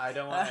Korea. I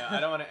don't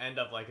want to end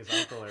up like his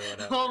uncle or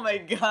whatever. Oh my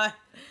god.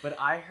 But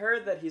I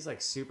heard that he's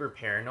like super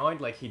paranoid.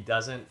 Like he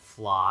doesn't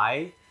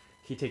fly.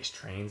 He takes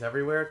trains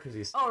everywhere because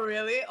he's. Oh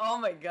really? Oh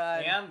my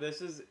god. And this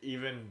is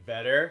even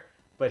better.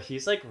 But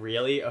he's like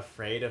really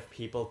afraid of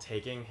people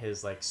taking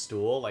his like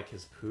stool, like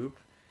his poop,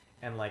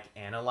 and like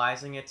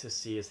analyzing it to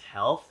see his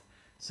health.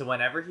 So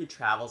whenever he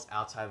travels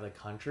outside of the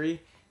country,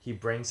 he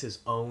brings his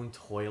own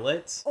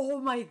toilet. Oh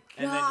my god.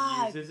 And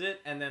then uses it,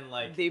 and then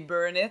like they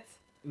burn it?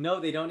 No,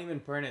 they don't even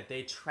burn it.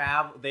 They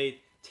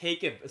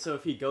take it. So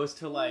if he goes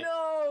to like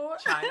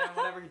China or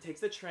whatever, he takes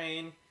the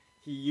train,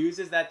 he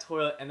uses that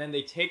toilet, and then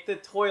they take the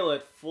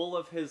toilet full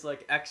of his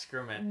like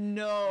excrement.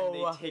 No. And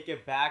they take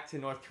it back to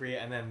North Korea,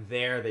 and then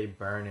there they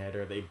burn it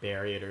or they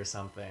bury it or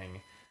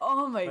something.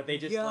 Oh my god. But they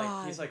just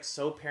like he's like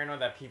so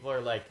paranoid that people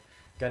are like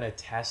gonna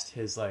test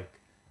his like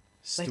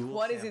stool like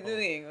what sample. is he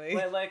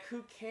doing? Like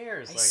who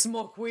cares? I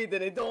smoke weed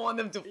and I don't want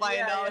them to find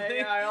out.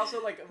 Yeah. I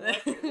also like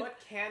what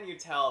can you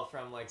tell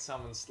from like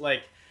someone's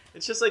like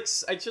it's just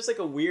like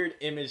a weird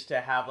image to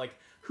have like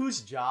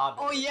whose job.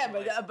 Oh yeah,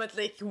 but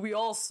like we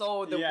all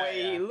saw the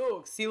way he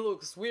looks. He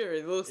looks weird.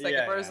 He looks like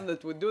a person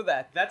that would do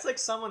that. That's like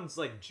someone's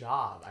like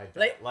job. I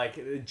bet. Like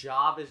the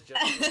job is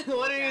just.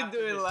 What are you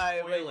doing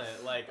live?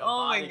 Like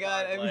oh my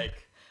god,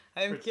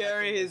 I'm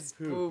carrying his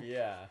poop.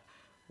 Yeah.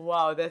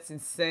 Wow, that's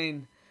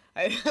insane.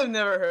 I have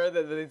never heard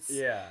that, but it's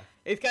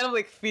it kind of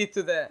like fit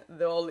to the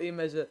whole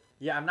image.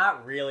 Yeah, I'm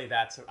not really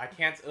that. I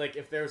can't like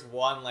if there's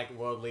one like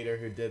world leader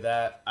who did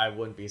that, I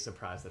wouldn't be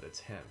surprised that it's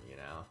him. You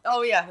know.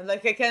 Oh yeah,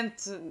 like I can't.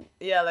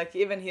 Yeah, like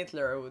even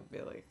Hitler would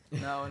be like,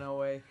 no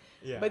way.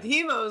 Yeah. But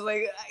him, I was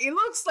like, he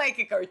looks like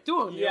a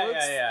cartoon.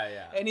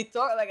 Yeah. And he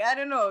talk like I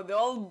don't know the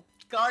whole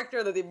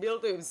character that he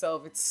built to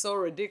himself. It's so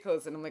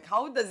ridiculous, and I'm like,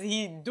 how does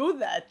he do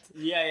that?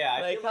 Yeah.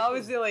 Like how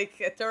is he like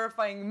a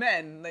terrifying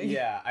man? Like,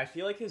 yeah, I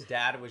feel like his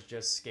dad was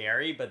just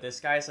scary, but this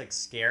guy's like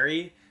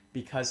scary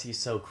because he's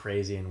so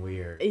crazy and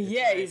weird.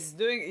 He's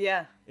doing.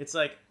 Yeah. It's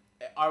like,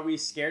 are we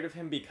scared of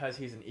him because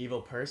he's an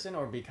evil person,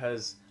 or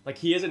because like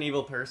he is an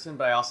evil person?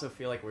 But I also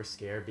feel like we're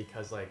scared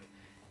because like.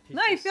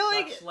 I feel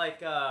like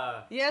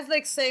he has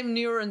like same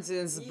neurons in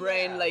his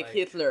brain like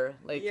Hitler.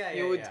 Like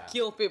he would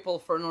kill people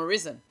for no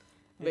reason.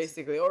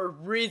 Basically, or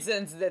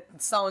reasons that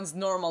sounds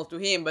normal to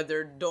him, but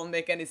they don't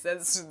make any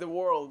sense to the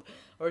world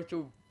or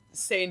to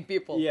sane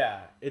people.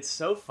 Yeah, it's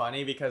so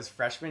funny because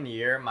freshman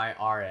year, my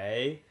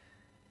RA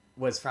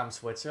was from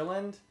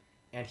Switzerland,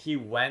 and he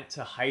went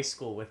to high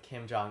school with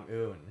Kim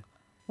Jong-un.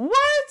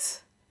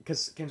 What?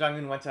 Because Kim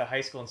Jong-un went to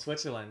high school in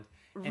Switzerland.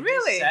 And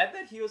really? He said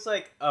that he was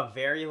like a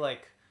very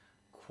like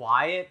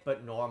quiet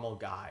but normal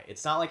guy.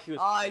 It's not like he was.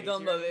 I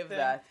don't believe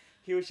that.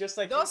 He was just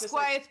like those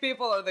quiet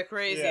people are the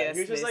craziest. Yeah, he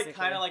was just like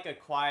kind of like a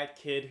quiet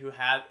kid who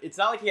had. It's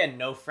not like he had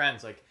no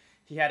friends. Like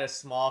he had a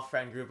small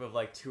friend group of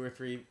like 2 or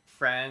 3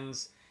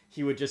 friends.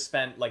 He would just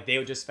spend like they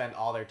would just spend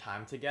all their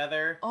time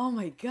together. Oh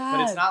my god!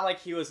 But it's not like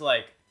he was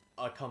like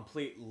a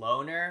complete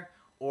loner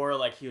or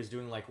like he was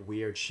doing like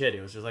weird shit. It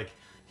was just like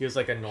he was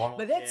like a normal.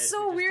 But that's kid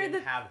so who weird.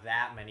 Didn't have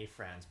that many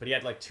friends, but he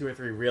had like 2 or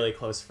 3 really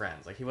close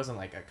friends. Like he wasn't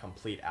like a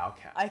complete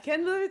outcast. I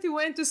can't believe that he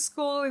went to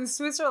school in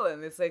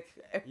Switzerland. It's like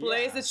a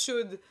place that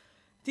should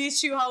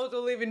teach you how to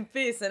live in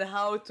peace and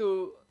how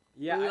to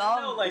love I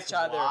don't know, like, each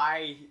other.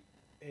 Why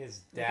his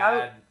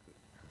dad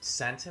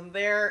sent him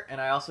there, and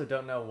I also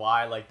don't know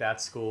why like that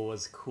school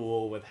was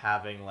cool with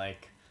having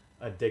like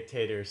a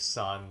dictator's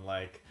son.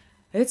 Like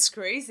it's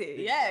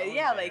crazy.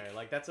 Yeah,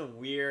 like that's a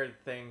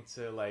weird thing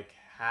to like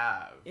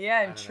have.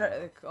 Yeah,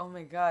 like, oh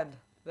my god.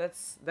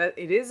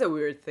 It is a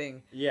weird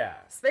thing. Yeah.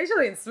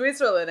 Especially in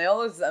Switzerland. I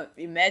always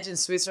imagine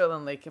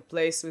Switzerland like a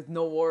place with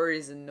no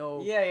worries and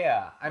no...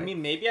 Yeah. I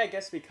mean, maybe I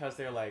guess because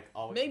they're like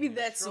always maybe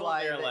neutral, that's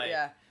why. They're like,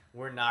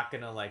 we're not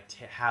gonna like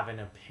have an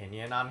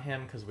opinion on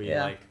him because we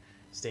like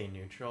stay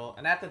neutral.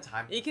 And at the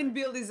time... He can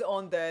build his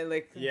own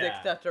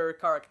dictator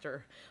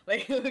character.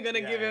 Like, we're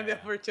gonna give him the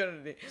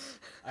opportunity.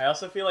 I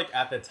also feel like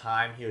at the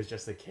time he was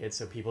just a kid,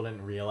 so people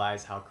didn't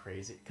realize how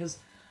crazy... Because...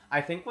 I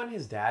think when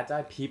his dad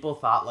died, people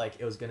thought like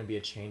it was going to be a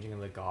changing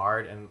of the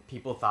guard, and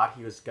people thought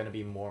he was going to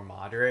be more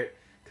moderate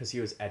because he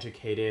was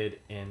educated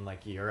in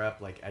like Europe,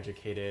 like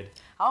educated.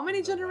 How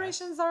many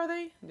generations are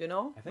they? Do you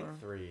know? I think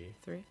 3.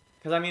 3.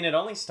 Because I mean, it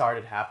only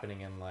started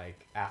happening in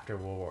like after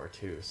World War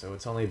II, so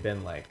it's only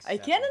been like. I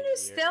can't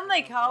understand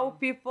like how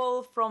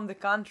people from the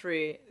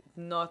country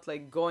not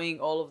like going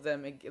all of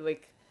them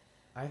like.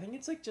 I think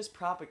it's like just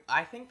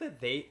I think that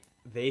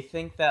they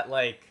think that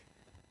like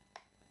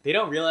they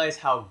don't realize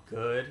how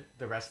good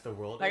the rest of the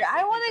world is. Like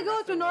I want to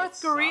go to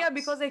North Korea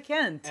because I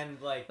can't. And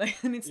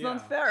and it's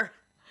not fair.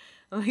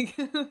 Like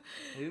I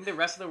think the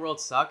rest of the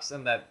world sucks,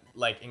 and that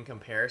like in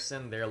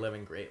comparison, they're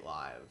living great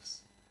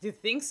lives. Do you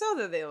think so?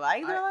 That they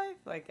like their life?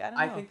 Like I don't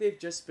know. I think they've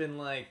just been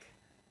like,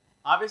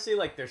 obviously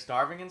like they're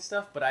starving and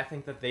stuff, but I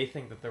think that they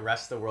think that the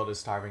rest of the world is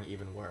starving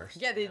even worse.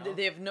 Yeah,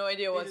 they have no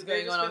idea what's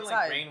going on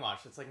outside. They've been like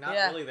brainwashed. It's like not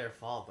really their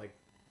fault.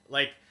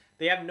 Like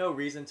they have no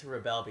reason to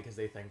rebel because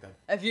they think that.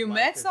 Have you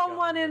met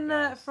someone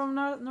from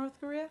North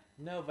Korea?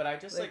 No, but I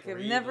just like I've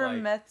never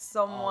met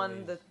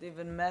someone that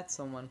even met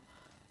someone.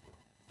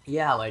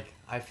 Yeah, like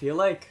I feel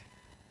like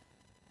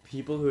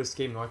people who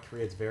escape North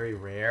Korea, it's very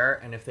rare,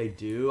 and if they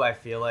do, I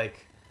feel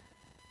like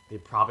they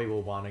probably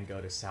will want to go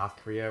to South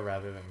Korea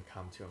rather than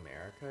come to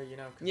America, you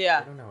know? 'Cause they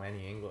don't know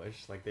any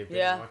English. Like, they've been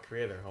in North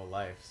Korea their whole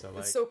life, so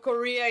like... So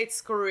Korea,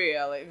 it's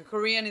Korea. Like,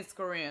 Korean is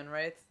Korean,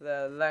 right?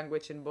 The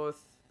language in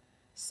both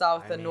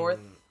South and North.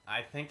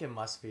 I think it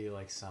must be,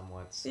 like,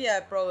 somewhat similar. Yeah,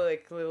 probably,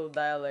 like, little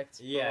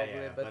dialects.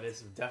 Yeah, but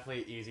it's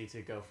definitely easy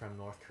to go from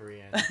North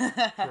Korean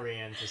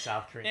to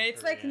South Korean. Yeah,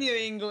 it's like New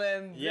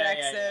England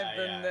accent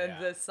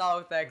and the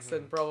South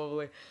accent,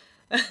 probably.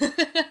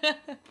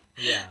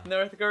 Yeah.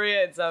 North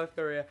Korea and South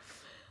Korea.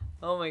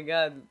 Oh my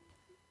god.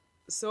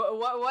 So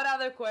what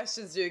other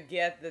questions do you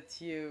get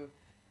that you...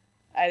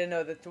 I don't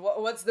know,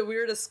 what's the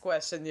weirdest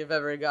question you've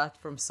ever got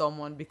from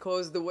someone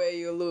because the way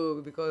you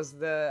look, because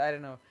I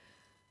don't know.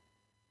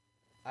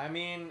 I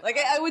mean... Like,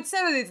 I would say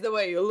that it's the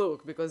way you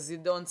look, because you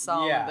don't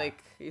sound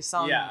like... You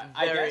sound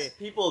very... I guess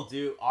people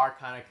are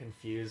kind of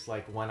confused,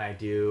 like, when I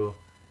do...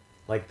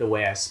 Like, the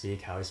way I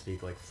speak, how I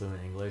speak, like,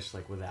 fluent English,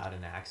 like, without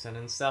an accent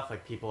and stuff.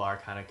 Like, people are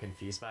kind of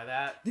confused by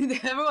that.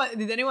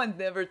 Did anyone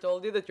ever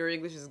told you that your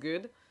English is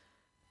good?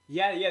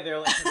 Yeah, they're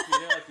like,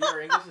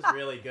 your English is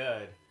really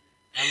good.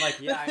 I'm like,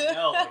 yeah, I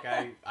know. Like,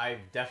 I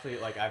definitely,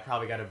 like, I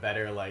probably got a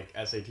better, like,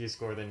 SAT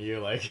score than you.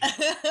 Like,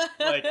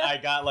 I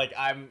got, like,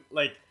 I'm,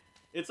 like...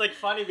 It's, like,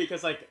 funny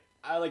because, like,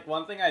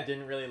 one thing I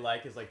didn't really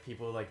like is, like,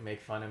 people, like,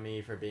 make fun of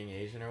me for being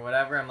Asian or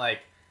whatever. I'm like,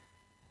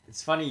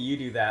 it's funny you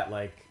do that,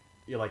 like,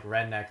 you're, like,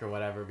 redneck or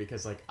whatever,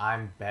 because, like,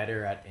 I'm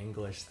better at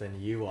English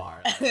than you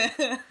are.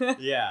 Like,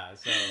 yeah,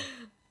 so...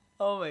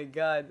 Oh, my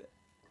God.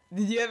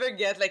 Did you ever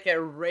get, like, a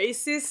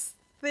racist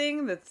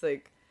thing that's,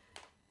 like...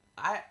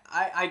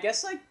 I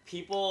guess, like,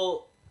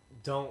 people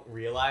don't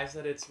realize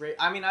that it's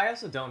I mean, I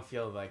also don't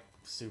feel, like,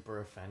 super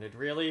offended,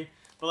 really.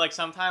 But, like,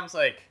 sometimes,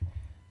 like...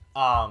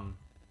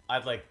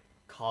 I'd like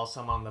call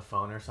someone on the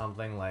phone or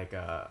something, like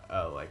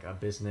a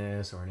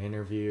business or an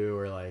interview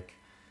or like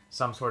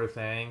some sort of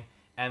thing,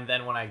 and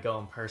then when I go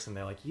in person,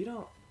 they're like, you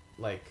don't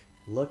like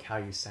look how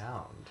you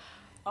sound.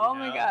 Oh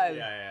my god.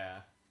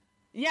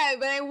 Yeah,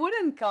 but I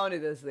wouldn't count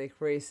it as like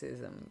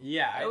racism.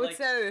 Yeah, I would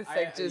say it's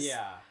like just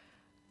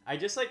I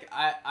just like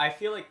I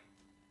feel like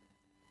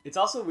it's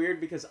also weird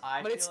because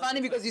But it's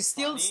funny because you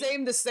still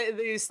sound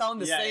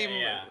the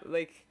same.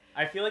 Like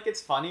I feel like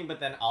it's funny,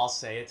 but then I'll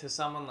say it to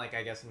someone, like,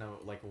 I guess,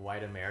 like,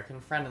 white American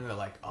friend, and they're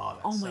like, oh,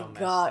 that's so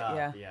messed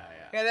up. Yeah,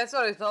 that's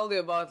what I told you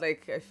about,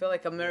 like, I feel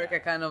like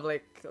America kind of,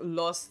 like,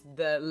 lost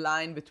the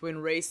line between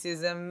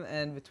racism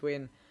and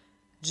between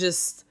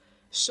just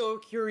show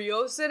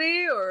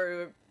curiosity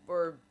or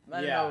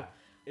I don't know,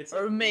 it's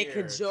or like make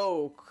weird. A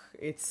joke.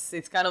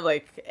 It's kind of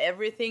like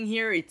everything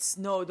here,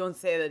 no, don't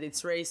say that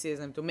it's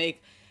racism. To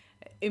make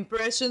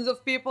impressions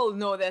of people,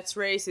 no, that's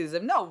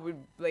racism. No,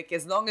 like,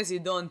 as long as you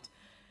don't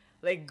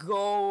like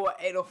go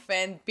and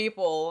offend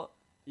people,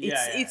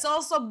 it's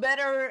also a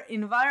better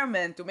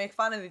environment to make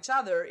fun of each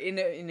other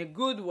in a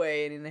good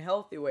way and in a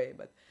healthy way.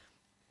 But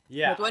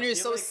when you're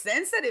so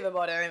sensitive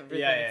about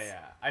everything,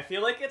 I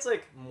feel like it's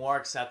like more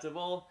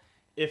acceptable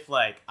if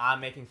like I'm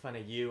making fun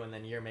of you and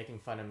then you're making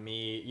fun of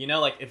me. You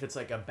know, like if it's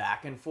like a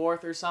back and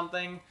forth or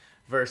something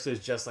versus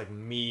just like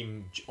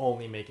me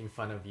only making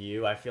fun of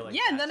you. I feel like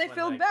and then I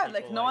feel bad.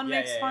 Like no one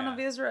makes fun of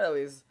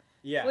Israelis.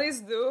 Yeah. Please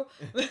do.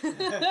 We're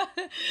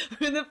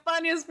the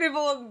funniest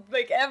people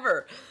like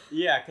ever.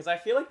 Yeah, because I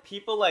feel like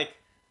people like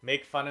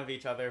make fun of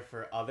each other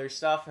for other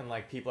stuff and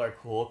like people are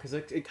cool because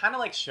it kind of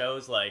like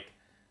shows like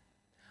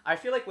I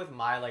feel like with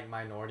my like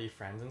minority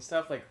friends and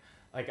stuff like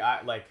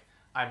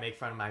I make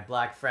fun of my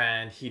black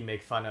friend, he'd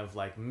make fun of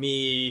like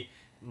me,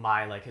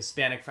 my like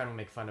Hispanic friend would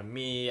make fun of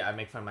me, I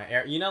make fun of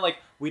my you know, like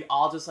we'd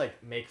all just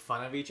like make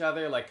fun of each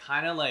other, like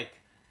kind of like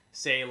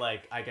say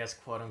like I guess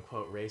quote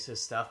unquote racist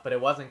stuff, but it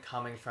wasn't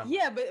coming from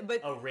but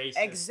a racist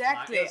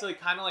exactly. It was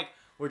like kind of like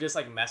we're just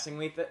like messing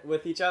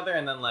with each other,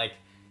 and then like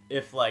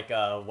if like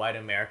a white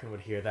American would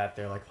hear that,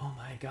 they're like, oh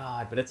my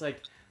god. But it's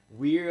like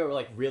we're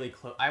like really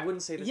close. I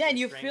wouldn't say this. Yeah, and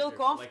you feel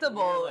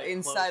comfortable like,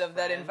 inside of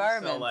that friends,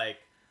 environment. So like,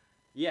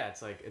 yeah,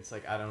 it's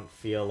like I don't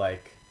feel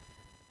like.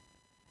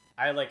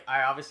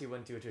 I obviously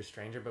wouldn't do it to a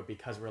stranger, but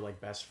because we're like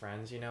best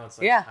friends, you know, it's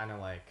like kind of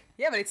like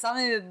but it's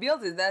something that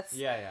built it.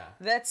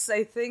 That's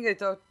I think I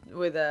talked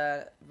with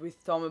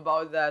Tom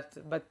about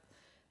that, but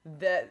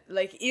that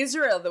like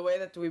Israel, the way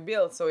that we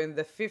built. So in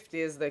the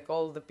 50s, like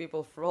all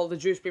the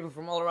Jewish people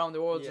from all around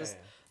the world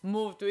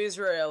moved to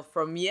Israel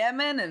from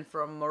Yemen and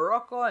from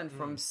Morocco and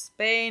from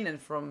Spain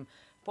and from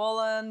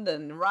Poland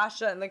and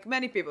Russia, and like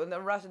many people. And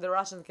the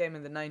Russians came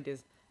in the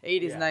 90s,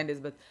 80s,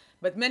 90s,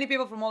 but many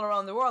people from all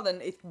around the world,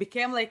 and it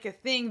became like a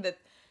thing that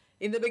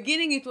in the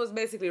beginning it was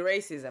basically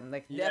racism,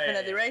 like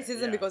definitely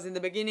racism, because in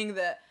the beginning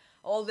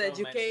all the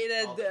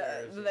educated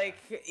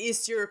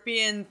East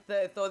European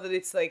thought that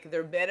it's like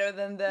they're better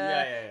than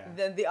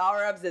the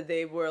Arabs, that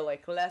they were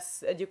like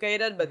less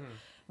educated,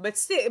 but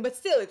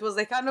still it was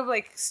like kind of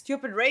like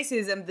stupid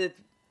racism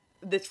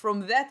that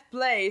from that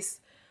place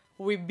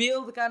we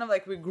build kind of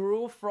like we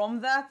grew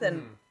from that,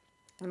 and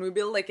we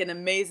build like an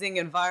amazing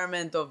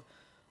environment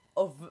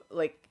of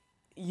like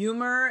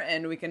humor,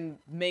 and we can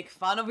make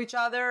fun of each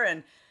other.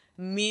 And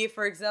me,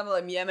 for example,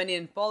 I'm Yemeni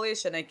and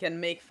Polish, and I can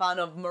make fun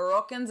of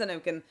Moroccans, and I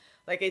can,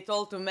 like I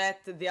told to Matt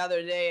the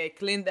other day, I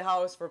cleaned the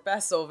house for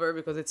Passover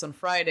because it's on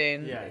Friday,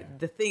 and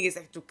the thing is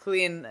like to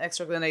clean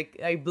extra clean.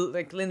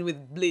 I cleaned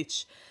with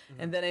bleach,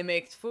 and then I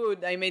made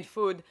food,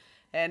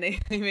 and I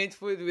made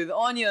food with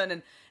onion,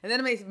 and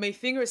then my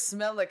fingers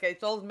smelled like, I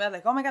told Matt,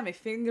 like, oh my god, my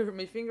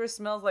finger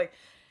smells like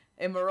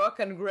a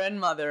Moroccan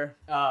grandmother.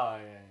 Oh,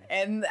 yeah.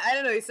 And I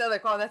don't know, he said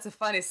like, oh, that's a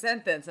funny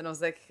sentence. And I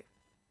was like,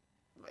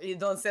 you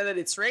don't say that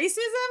it's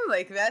racism?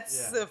 Like,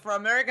 that's for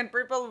American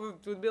people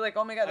would be like,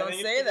 oh my god, don't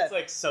say that. It's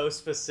like so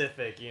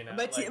specific, you know.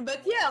 But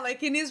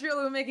like in Israel,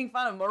 we're making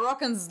fun of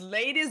Moroccans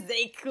ladies.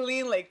 They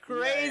clean like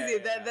crazy.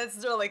 That's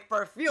their like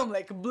perfume,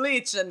 like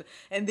bleach, and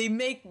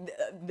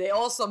they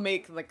also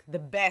make like the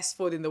best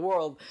food in the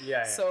world.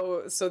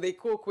 So they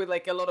cook with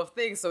like a lot of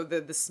things. So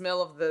the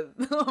smell of the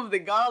of the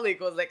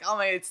garlic was like, oh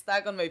my, it's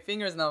stuck on my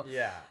fingers now.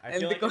 Yeah, I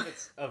feel like if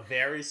it's a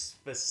very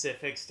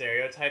specific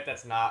stereotype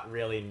that's not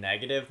really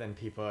negative, then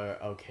people are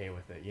okay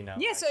with it, you know?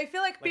 Yeah, like, so I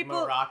feel like people...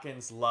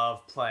 Moroccans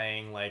love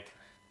playing, like,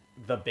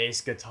 the bass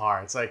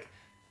guitar. It's like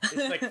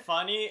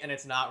funny, and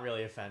it's not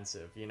really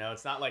offensive, you know?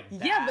 It's not, like,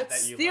 bad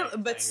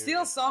but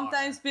still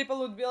sometimes people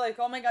would be like,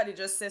 oh my god, you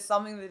just say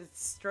something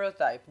that's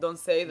stereotype. Don't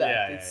say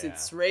that.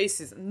 It's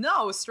racist.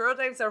 No,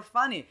 stereotypes are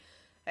funny.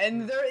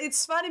 And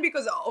it's funny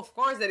because, of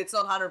course, that it's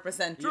not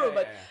 100% true,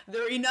 but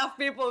there are enough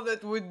people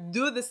that would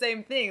do the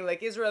same thing.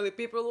 Like, Israeli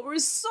people were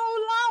so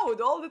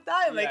loud all the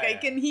time. I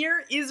can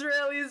hear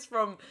Israelis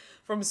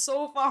from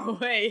so far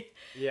away.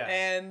 Yeah.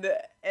 And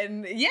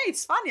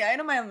it's funny.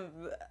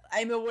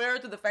 I'm aware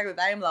to the fact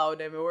that I'm loud.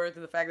 I'm aware to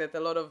the fact that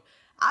a lot of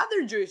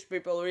other Jewish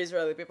people or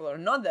Israeli people are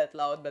not that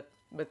loud. But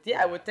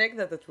I would take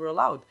that we're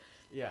loud.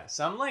 Yeah.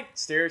 Some, like,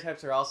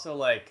 stereotypes are also,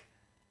 like,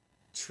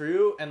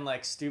 true and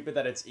like stupid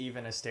that it's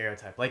even a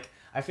stereotype. Like,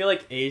 I feel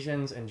like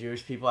Asians and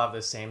Jewish people have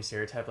the same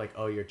stereotype, like,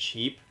 oh, you're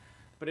cheap,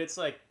 but it's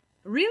like,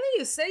 really,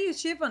 you say you're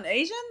cheap on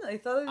Asian? I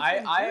thought it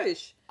was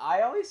Jewish.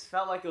 I always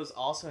felt like it was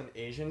also an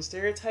Asian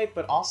stereotype,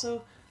 but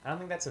also I don't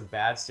think that's a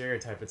bad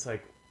stereotype. It's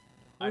like,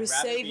 we're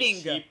saving.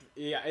 Be cheap.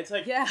 Yeah, it's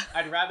like,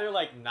 I'd rather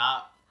like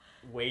not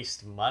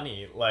waste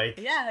money. Like,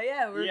 we're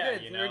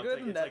good. You know? We're good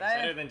in that. It's like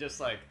better than just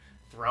like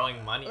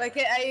throwing money. Like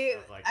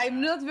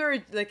I'm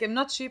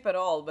not cheap at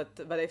all,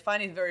 but I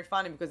find it very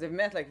funny because I've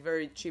met like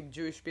very cheap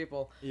Jewish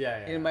people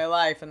in my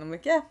life, and I'm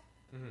like, it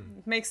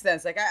makes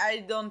sense. Like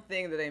I don't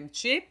think that I'm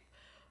cheap,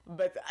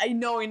 but I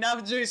know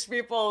enough Jewish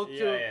people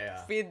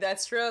to fit that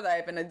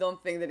stereotype, and I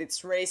don't think that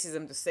it's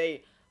racism to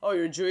say, oh,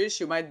 you're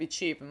Jewish, you might be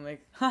cheap. I'm like,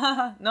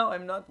 no,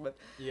 I'm not, but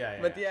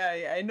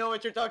I know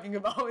what you're talking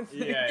about.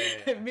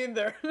 I've been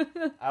there.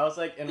 I was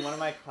like, in one of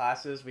my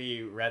classes,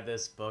 we read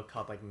this book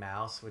called like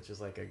Mouse, which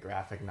is like a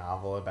graphic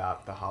novel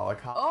about the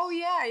Holocaust. Oh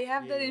yeah, I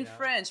have that in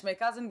French. My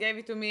cousin gave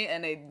it to me,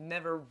 and I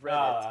never read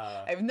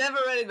it. I've never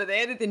read it, but I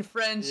had it in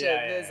French.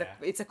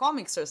 It's a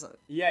comics or something.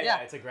 Yeah,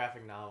 it's a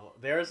graphic novel.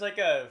 There was like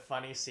a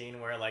funny scene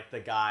where like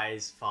the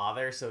guy's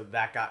father,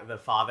 the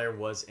father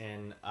was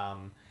in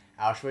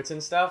Auschwitz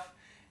and stuff.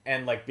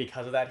 And, like,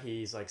 because of that,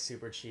 he's, like,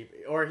 super cheap.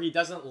 Or he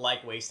doesn't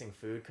like wasting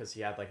food because he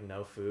had, like,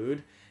 no food.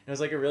 And it was,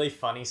 like, a really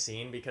funny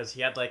scene because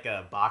he had, like,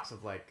 a box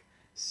of, like,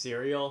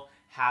 cereal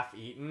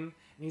half-eaten. And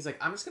he's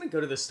like, I'm just going to go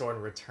to the store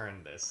and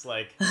return this.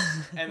 Like,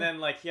 and then,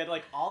 like, he had,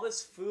 like, all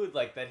this food,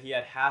 like, that he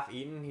had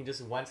half-eaten. He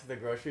just went to the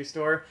grocery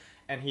store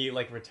and he,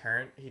 like,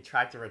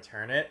 tried to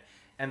return it.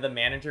 And the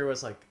manager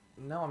was like,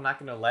 no, I'm not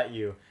going to let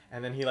you.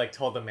 And then he, like,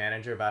 told the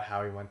manager about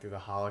how he went through the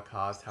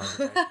Holocaust, how his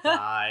wife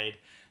died.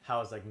 How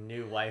his like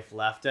new wife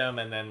left him,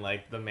 and then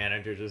like the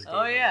manager just gave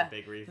him a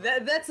big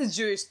refund. That's a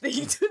Jewish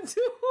thing to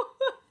do.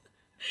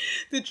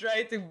 To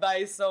try to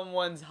buy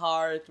someone's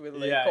heart with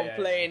like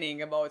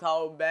complaining about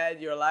how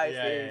bad your life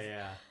is.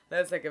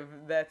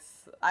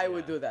 I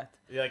would do that.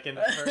 Like in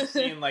the first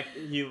scene, like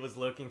he was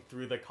looking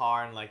through the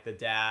car, and like the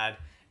dad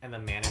and the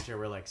manager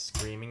were like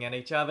screaming at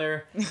each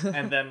other,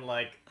 and then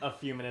like a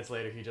few minutes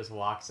later he just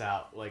walks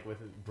out like with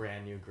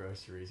brand new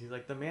groceries. He's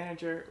like, the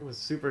manager was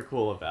super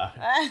cool about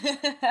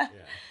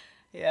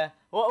it.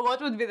 What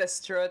would be the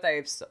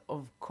stereotypes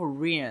of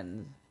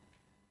Koreans?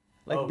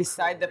 Like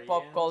beside the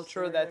pop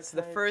culture, that's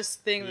the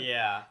first thing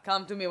that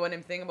come to me when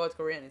I'm thinking about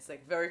Korean. It's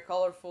like very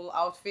colorful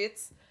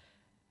outfits,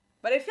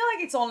 But I feel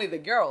like it's only the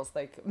girls.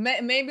 Like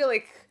maybe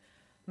like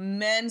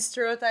men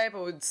stereotype, I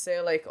would say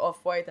like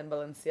Off-White and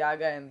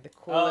Balenciaga and the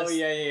coolest. Oh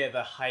yeah,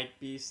 the hype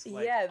beast.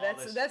 Like, yeah,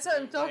 that's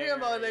what I'm talking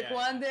about. Like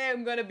one day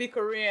I'm gonna be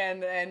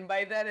Korean, and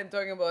by that I'm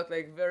talking about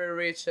like very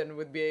rich and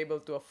would be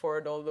able to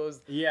afford all those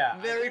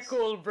very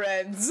cool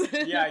brands.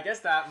 Yeah, I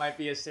guess that might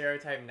be a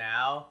stereotype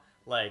now.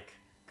 Like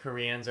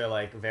Koreans are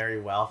like very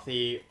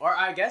wealthy, or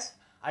I guess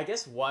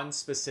one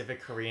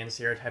specific Korean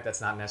stereotype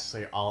that's not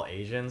necessarily all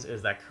Asians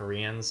is that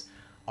Koreans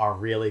are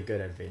really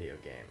good at video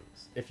games.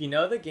 If you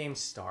know the game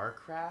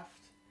StarCraft,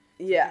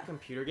 like a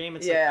computer game,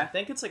 it's like, I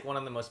think it's like one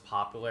of the most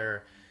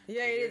popular.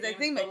 Yeah, it is. I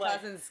think my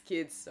cousin's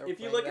kids are. If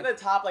you look at the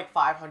top like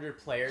 500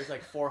 players,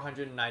 like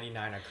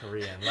 499 are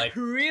Korean. Like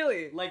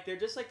really, like they're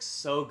just like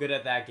so good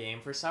at that game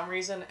for some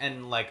reason,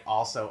 and like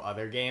also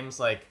other games.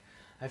 Like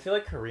I feel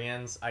like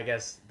Koreans, I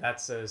guess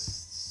that's a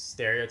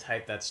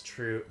stereotype that's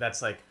true.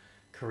 That's like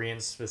Korean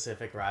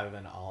specific rather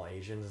than all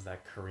Asians. Is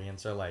that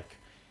Koreans are like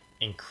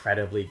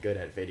incredibly good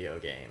at video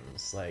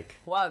games. Like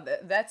wow,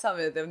 that's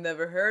something that I've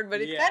never heard, but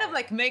it kind of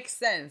like makes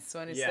sense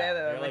when you say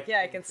that. I'm like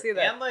I can see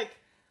that. And like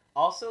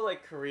also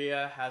like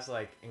Korea has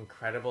like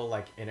incredible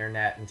like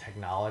internet and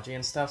technology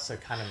and stuff, so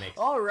it kind of makes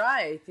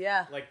right,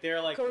 yeah. Like they're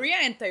like Korea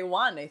and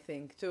Taiwan, I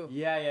think too.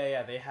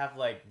 Yeah. They have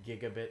like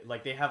gigabit,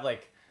 like they have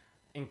like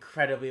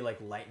incredibly like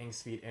lightning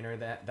speed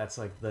internet that's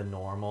like the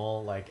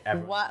normal like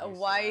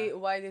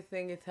why do you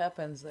think it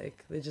happens?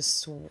 Like they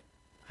just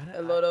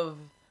a lot of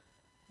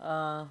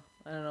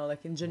I don't know,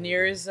 like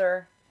engineers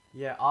or...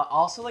 Yeah,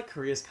 also like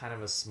Korea's kind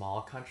of a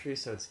small country,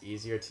 so it's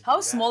easier to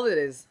How small it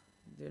is?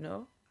 Do you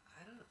know?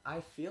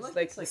 I feel like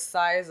it's like the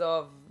size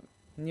of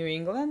New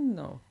England?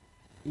 No.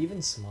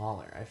 Even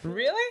smaller. I feel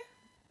really?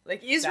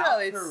 Like Israel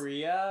South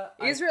Korea,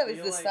 Israel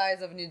is the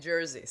size of New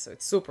Jersey, so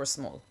it's super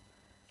small.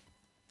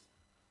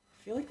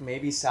 I feel like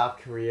maybe South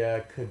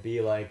Korea could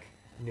be like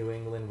New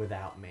England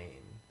without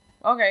Maine.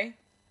 Okay.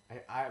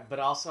 But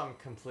also I'm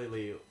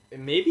completely,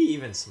 maybe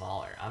even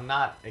smaller. I'm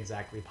not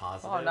exactly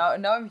positive. Oh,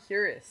 now I'm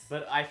curious.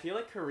 But I feel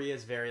like Korea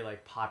is very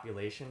like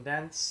population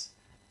dense,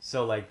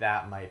 so like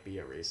that might be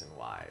a reason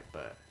why.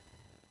 But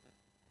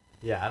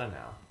yeah, I don't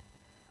know.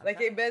 I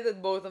bet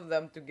that both of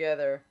them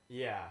together.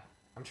 Yeah,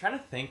 I'm trying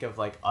to think of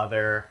like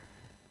other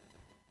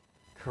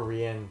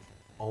Korean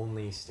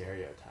only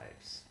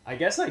stereotypes. I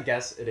guess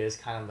it is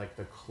kind of like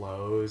the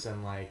clothes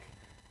and like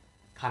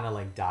kind of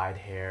like dyed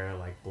hair,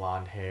 like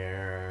blonde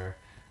hair.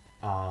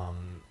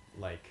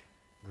 Like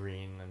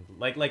green and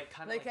like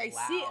kind of like I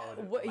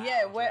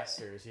loud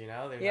dressers, you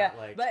know? They're not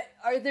like... But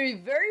are they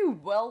very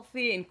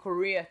wealthy in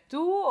Korea too,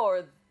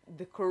 or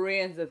the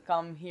Koreans that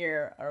come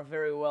here are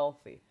very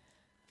wealthy?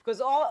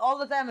 Because all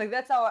the time, like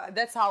that's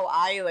how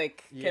I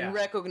like can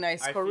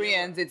recognize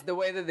Koreans. It's the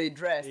way that they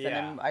dress,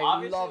 and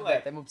I love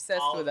that. I'm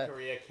obsessed with that. All of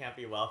Korea can't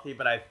be wealthy,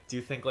 but I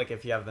do think like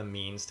if you have the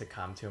means to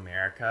come to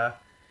America,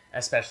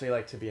 especially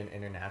like to be an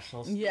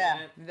international student. Yeah,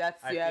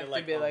 you have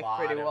to be like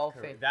pretty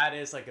wealthy. That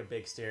is like a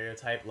big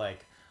stereotype.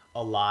 Like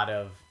a lot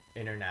of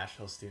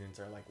international students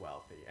are like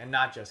wealthy, and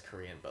not just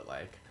Korean, but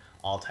like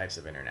all types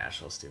of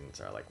international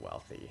students are like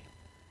wealthy.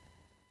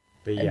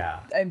 But yeah,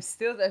 I'm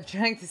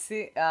trying to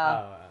see.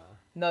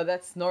 No,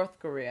 that's North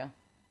Korea.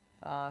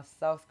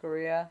 South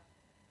Korea.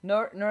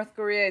 North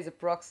Korea is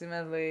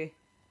approximately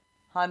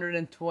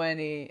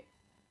 120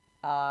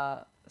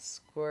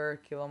 square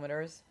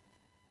kilometers.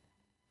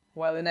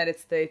 While the United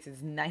States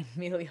is 9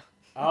 million.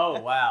 Oh,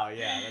 wow.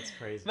 Yeah, that's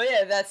crazy. But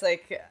yeah, that's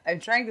like...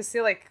 I'm trying to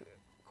see, like,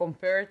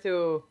 compared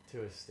to...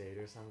 To a state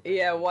or something?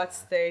 Yeah, what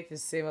state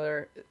is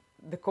similar.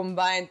 The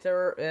combined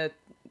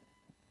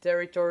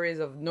territories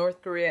of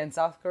North Korea and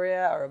South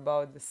Korea are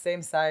about the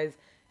same size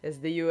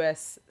as the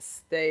U.S.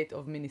 state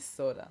of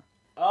Minnesota.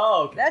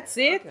 Oh, okay. That's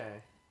it?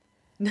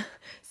 Okay.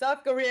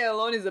 South Korea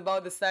alone is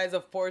about the size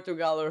of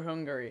Portugal or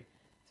Hungary.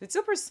 So it's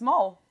super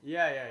small.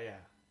 Yeah.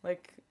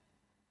 Like...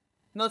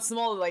 Not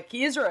small like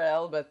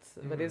Israel, but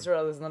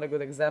Israel is not a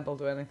good example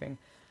to anything.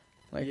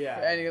 Like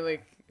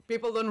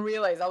people don't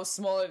realize how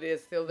small it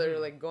is till they're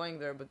like going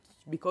there. But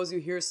because you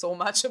hear so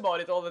much about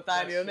it all the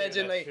time, you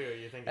imagine that's true.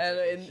 You think it's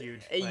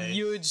like a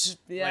huge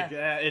place. Like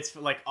it's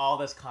like all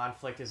this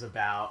conflict is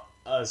about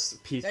us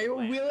piece of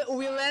land.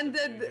 We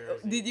landed.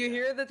 Did you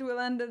hear that we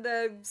landed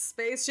a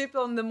spaceship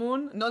on the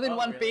moon? Not in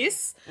one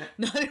piece,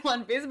 not in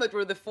one piece, but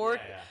we're the fourth.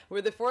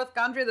 We're the fourth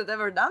country that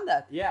ever done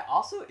that. Yeah.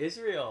 Also,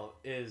 Israel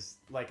is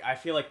like I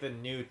feel like the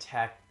new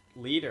tech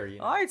leader. You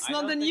know? Oh, it's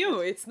not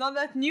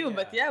that new,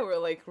 but we're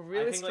like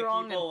really I think,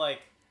 strong.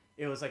 Like,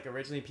 it was like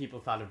originally people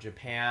thought of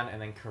Japan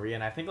and then Korea,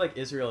 and I think like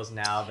Israel is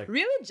now the.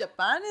 Really,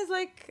 Japan is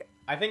like.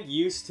 I think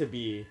used to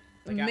be.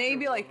 Like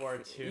maybe like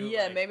World War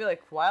II, maybe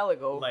like a while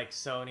ago. Like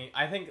Sony,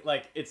 I think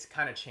like it's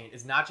kind of changed.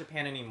 It's not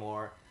Japan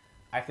anymore.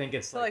 I think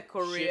it's like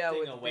Korea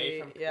shifting away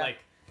from like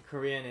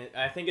Korean.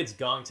 I think it's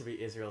going to be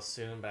Israel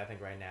soon, but I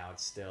think right now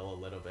it's still a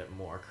little bit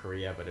more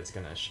Korea. But it's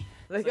gonna also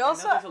I know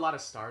there's a lot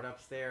of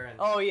startups there and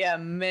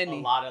many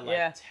a lot of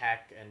like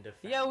tech and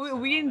defense. Yeah,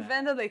 we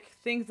invented like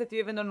things that you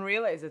even don't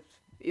realize that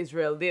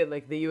Israel did,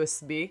 like the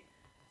USB.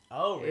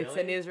 Oh, really? It's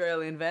an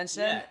Israeli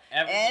invention.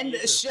 Yeah, and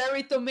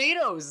cherry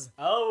tomatoes.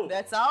 Oh.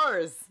 That's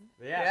ours.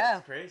 Yeah,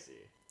 that's crazy.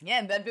 Yeah,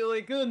 and then people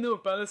like, oh no,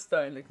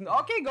 Palestine. Like,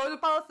 okay, go to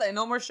Palestine.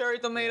 No more cherry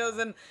tomatoes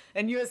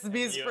and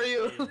USBs for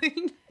you.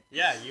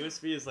 Yeah,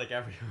 USB is like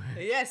everywhere.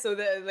 Yeah, so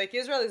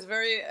Israel is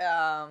very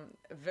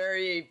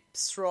very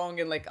strong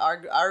in like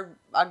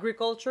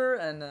agriculture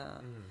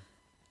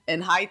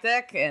and high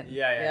tech and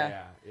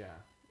yeah.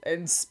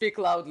 And speak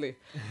loudly.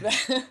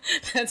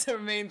 That's our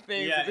main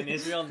thing. Yeah, in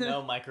Israel,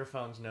 no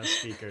microphones, no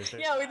speakers.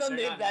 Yeah, we don't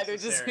need that. We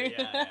just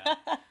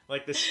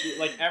like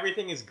like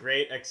everything is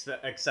great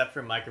except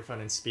for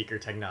microphone and speaker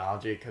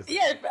technology because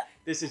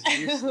this is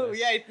useless.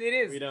 Yeah, it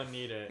is. We don't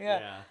need it.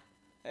 Yeah.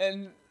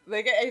 And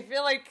like I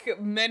feel like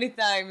many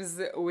times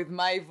with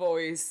my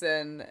voice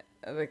and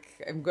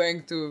like I'm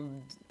going to.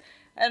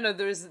 I don't know.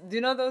 Do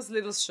you know those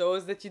little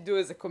shows that you do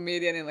as a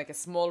comedian in like a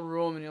small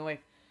room and you're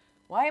like,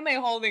 why am I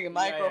holding a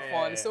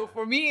microphone? So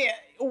for me,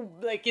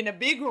 like in a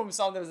big room,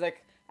 sometimes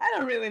like I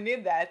don't really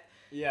need that.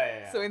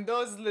 Yeah. So in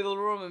those little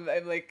rooms,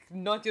 I'm like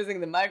not using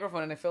the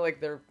microphone, and I feel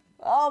like they're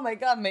oh my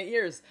god, my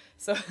ears.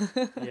 So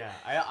yeah,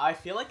 I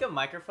feel like a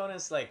microphone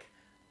is like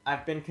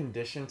I've been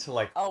conditioned to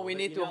like. Oh, we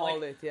need to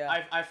hold it.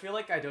 Yeah. I feel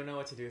like I don't know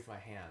what to do with my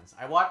hands.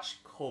 I watch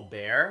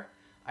Colbert.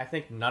 I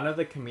think none of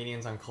the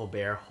comedians on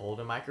Colbert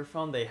hold a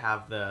microphone. They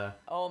have the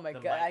my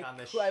god,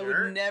 I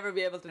would never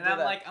be able to do that.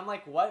 I'm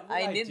like, what would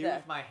I do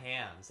with my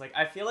hands? Like,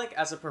 I feel like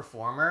as a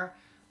performer,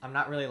 I'm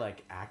not really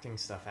like acting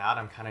stuff out.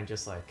 I'm kind of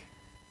just like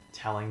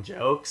telling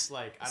jokes.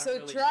 Like, I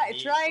don't really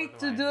try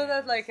to do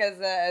that like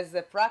as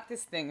a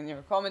practice thing in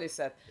your comedy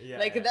set.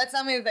 That's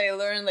something that I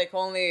learned like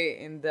only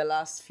in the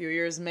last few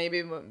years,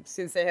 maybe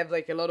since I have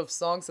like a lot of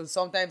songs. So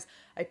sometimes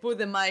I put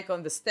the mic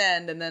on the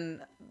stand and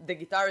then the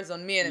guitar is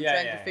on me and I'm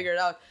trying to figure it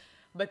out.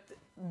 But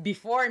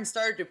before I'm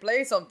starting to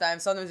play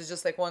sometimes it's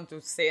just like want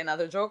to say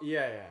another joke.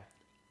 Yeah.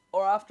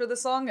 Or after the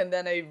song, and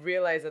then I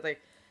realize that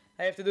like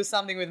I have to do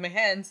something with my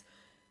hands,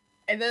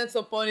 and then at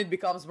some point it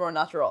becomes more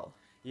natural.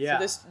 Yeah.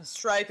 So just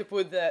try to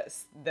put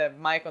the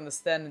mic on the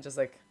stand and just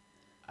like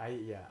I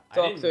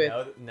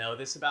didn't know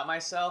this about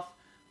myself,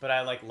 but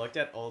I like looked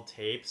at old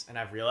tapes and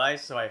I've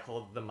realized so I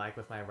hold the mic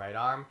with my right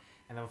arm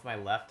and then with my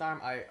left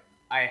arm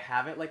I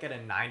have it like at a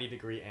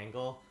 90-degree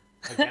angle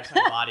against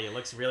my body. It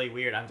looks really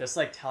weird. I'm just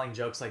like telling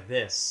jokes like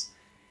this.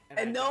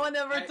 And no one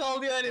ever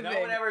told you anything.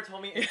 No one ever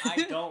told me. And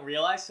I don't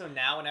realize. So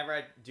now whenever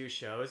I do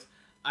shows,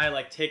 I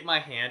like take my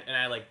hand and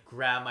I like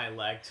grab my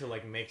leg to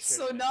like make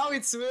sure. So now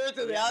it's weird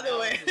to the other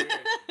way.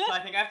 So I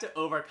think I have to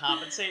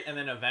overcompensate and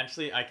then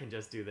eventually I can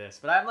just do this.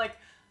 But I'm like,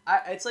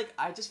 I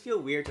just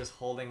feel weird just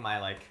holding my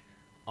like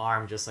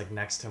arm just like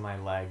next to my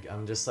leg.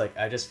 I'm just like,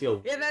 I just feel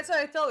weird. Yeah, that's what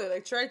I told you.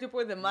 Like try to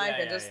put the mic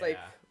and just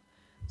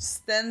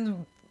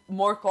stand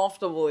more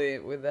comfortably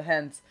with the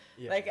hands.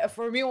 Yeah. Like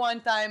for me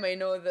one time I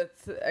know that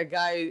a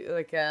guy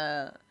like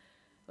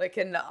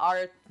an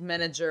art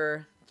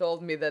manager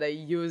told me that I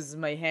use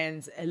my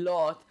hands a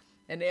lot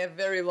and I have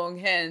very long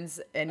hands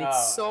and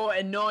it's so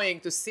annoying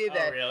to see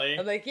that. Oh, really?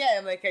 I'm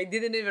like, I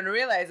didn't even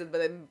realize it,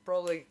 but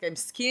I'm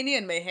skinny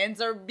and my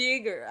hands are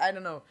big or I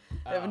don't know.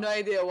 I have no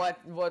idea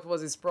what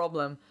was his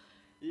problem.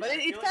 Yeah, but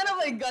it kind of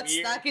like got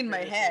stuck in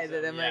my head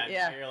and I'm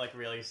you're like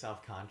really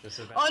self-conscious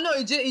about it. Oh no,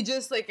 it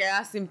just like I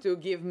asked him to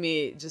give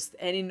me just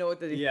any note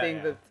that he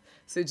think that,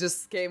 so it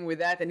just came with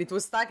that and it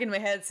was stuck in my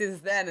head since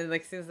then, and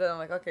like since then I'm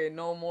like, okay,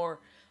 no more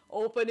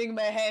opening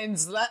my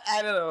hands.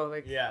 I don't know,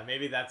 like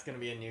maybe that's gonna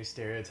be a new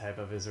stereotype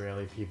of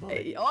Israeli people.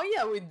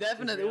 We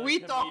definitely we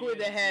talk with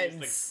the hands.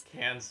 Use,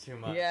 like, hands too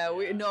much.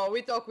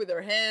 We talk with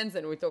our hands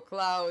and we talk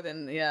loud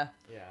and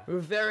we're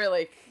very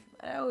like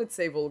I would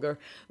say vulgar.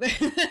 I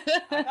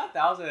thought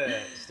that was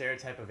a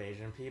stereotype of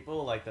Asian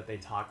people, like that they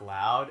talk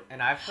loud,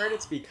 and I've heard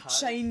it's because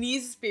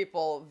Chinese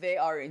people, they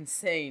are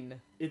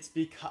insane. It's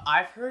because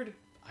I've heard,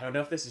 I don't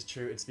know if this is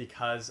true, it's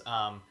because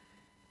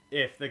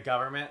if the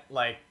government,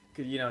 like,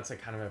 it's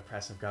like kind of an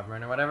oppressive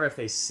government or whatever, if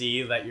they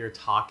see that you're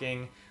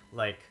talking,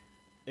 like,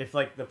 if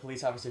like the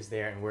police officer's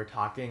there and we're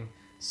talking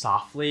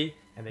softly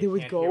and they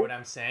can't hear what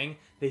I'm saying,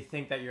 they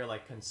think that you're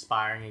like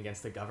conspiring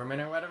against the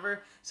government or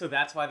whatever. So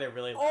that's why they're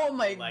really loud. Oh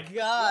my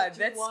god,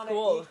 that's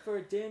cool. Eat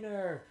for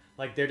dinner?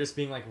 Like they're just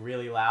being like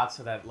really loud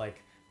so that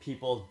like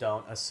people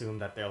don't assume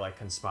that they're like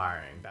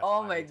conspiring. That's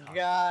oh my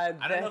god.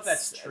 I don't know if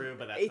that's true,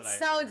 but that's what I heard. It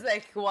sounds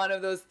like one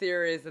of those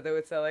theories that they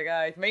would say like,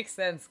 it makes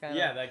sense kind of.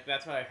 Yeah, like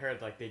that's what I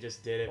heard. Like they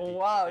just did it.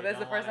 Wow, that's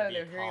the first time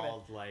they're hearing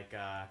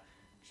that.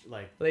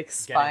 Like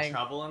spying. Get in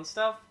trouble and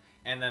stuff.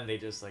 And then they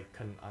just like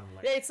couldn't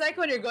unlike. Yeah, it's like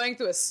when you're going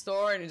to a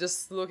store and you're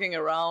just looking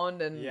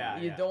around and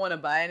you don't want to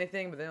buy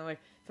anything, but then like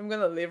if I'm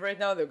gonna leave right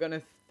now, they're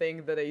gonna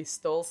think that I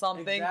stole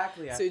something.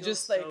 Exactly. So you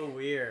just like so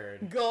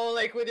weird. Go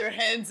like with your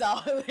hands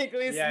out, like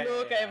please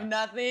look, I have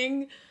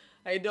nothing.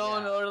 I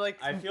don't or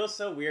like. I feel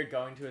so weird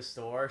going to a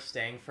store,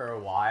 staying for a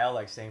while,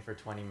 like staying for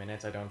 20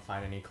 minutes. I don't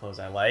find any clothes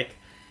I like.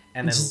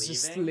 And then leaving.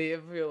 Just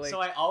leave. You're like.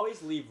 So I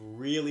always leave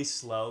really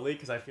slowly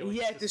because I feel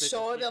like to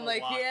show them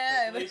like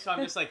quickly, so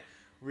I'm just like.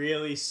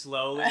 Really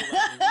slowly,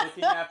 like,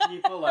 looking at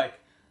people, like,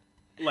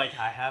 like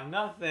I have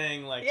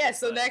nothing. Like yeah.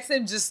 So next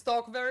time, just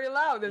talk very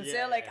loud and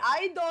say like,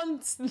 I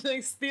don't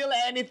like steal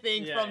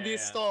anything from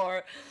this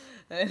store.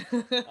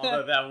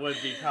 Although that would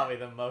be probably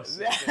the most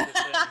thing.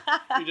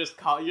 You're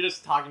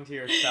just talking to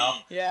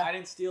yourself. Yeah. I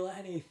didn't steal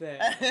anything.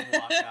 And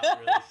walk out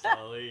really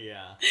slowly.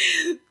 Yeah.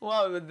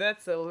 Wow,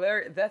 that's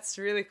hilarious. That's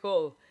really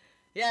cool.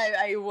 Yeah,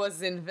 I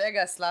was in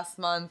Vegas last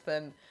month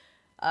and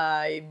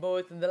I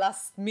bought the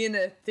last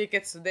minute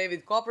tickets to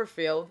David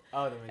Copperfield.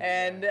 Oh,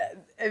 and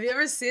have you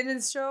ever seen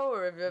his show,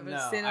 or have you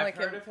ever seen I've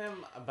heard of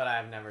him, but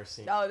I've never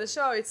seen. Oh, the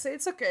show, it's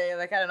okay.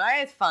 Like I don't know, I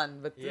had fun,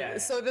 but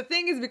so the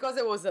thing is, because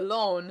I was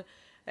alone,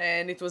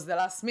 and it was the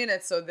last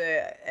minute, so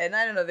and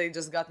I don't know, they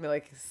just got me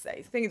like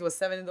I think it was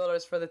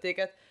 $70 for the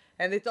ticket,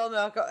 and they told me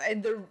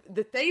and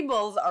the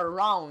tables are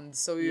round,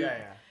 so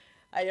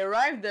I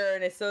arrived there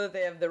and I saw that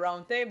they have the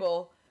round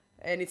table.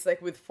 And it's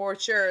like with 4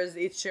 chairs,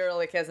 each chair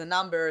like has a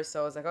number.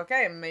 So I was like,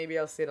 okay, maybe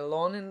I'll sit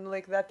alone in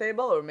like that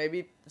table, or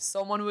maybe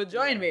someone would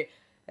join me.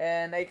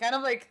 And I kind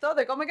of like thought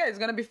like, oh my god, it's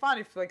gonna be fun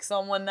if like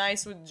someone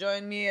nice would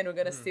join me and we're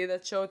gonna see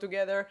that show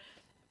together.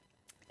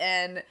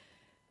 And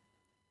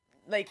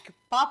like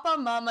Papa,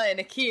 Mama, and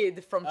a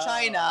kid from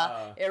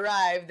China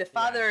arrived. The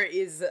father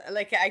is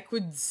like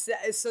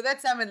so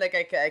that's something like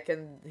I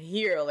can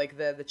hear like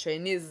the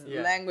Chinese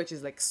language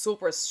is like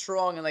super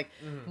strong and like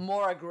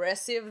more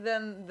aggressive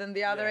than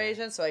the other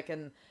Asians. So I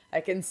can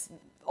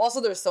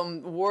also there's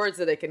some words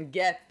that I can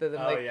get that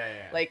I'm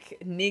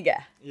like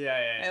nigga.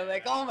 And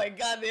like, oh my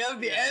god, they have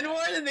the N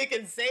word and they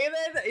can say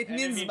that. It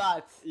means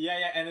butt.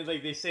 And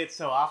like they say it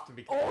so often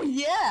because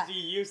you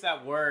use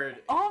that word.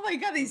 Oh my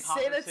god, they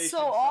say that so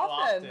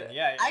often.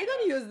 I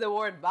don't use the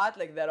word butt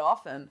like that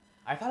often.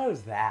 I thought it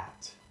was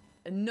that.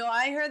 No,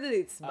 I heard that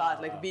it's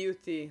butt, like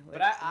beauty. Like,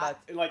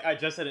 but I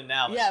just said it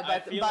now. But I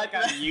feel like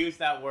I use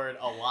that word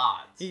a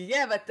lot.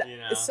 Yeah, but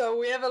so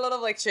we have a lot of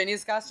like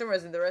Chinese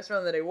customers in the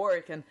restaurant that I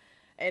work, and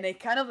I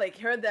kind of like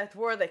heard that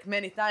word like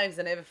many times,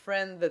 and I have a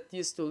friend that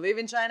used to live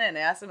in China, and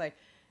I asked him like,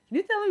 can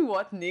you tell me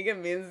what nigga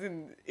means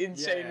in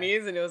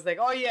Chinese? And he was like,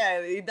 oh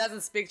yeah, he doesn't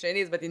speak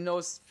Chinese, but he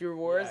knows few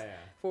words.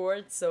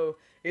 So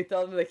he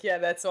told me like, yeah,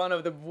 that's one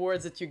of the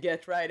words that you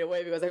get right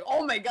away, because like,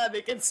 oh my god,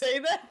 they can say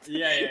that.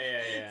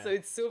 Yeah. So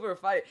it's super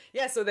funny.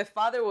 Yeah, so the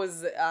father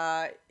was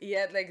he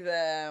had like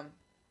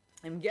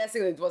I'm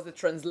guessing it was the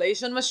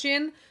translation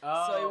machine.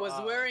 So he was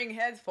wearing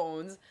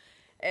headphones.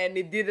 And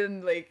it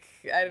didn't like,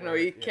 I don't know,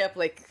 he kept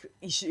like,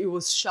 he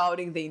was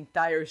shouting the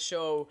entire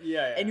show.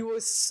 And he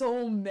was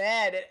so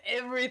mad at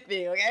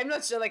everything. Like, I'm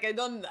not sure, like,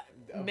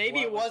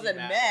 maybe he wasn't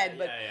mad,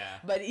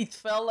 but it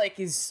felt like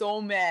he's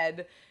so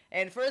mad.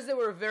 And first they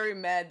were very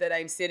mad that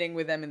I'm sitting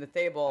with them in the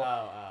table.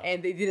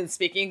 And they didn't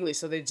speak English,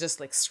 so they just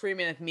like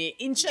screaming at me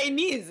in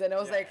Chinese. And I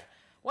was like,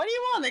 what do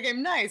you want? Like,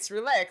 I'm nice,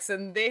 relax.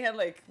 And they had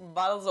like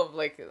bottles of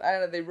like, I don't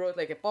know, they wrote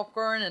like a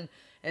popcorn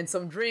and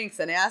some drinks,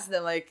 and I asked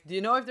them like, do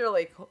you know if they're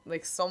like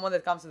someone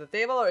that comes to the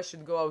table, or I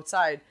should go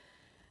outside?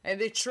 And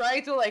they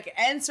tried to like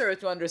answer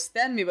to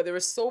understand me, but they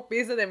were so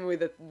pissed at them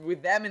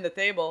with them in the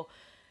table,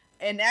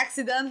 and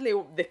accidentally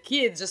the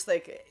kid just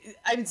like,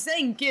 I'm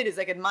saying kid is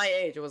like at my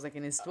age, it was like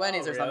in his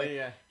 20s or something.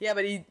 Yeah,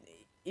 but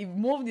he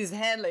moved his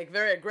hand like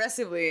very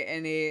aggressively,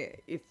 and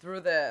he threw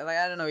the, like,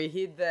 I don't know, he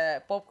hit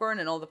the popcorn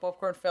and all the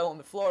popcorn fell on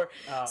the floor.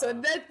 So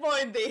at that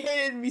point they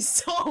hated me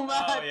so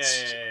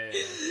much.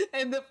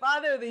 And the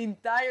father the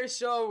entire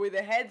show with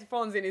the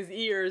headphones in his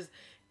ears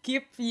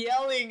keep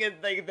yelling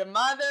at like the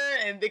mother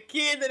and the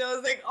kid, and I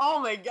was like,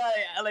 oh my god,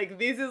 like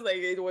this is like,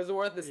 it was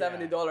worth the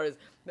 $70.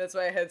 That's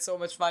why I had so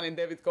much fun in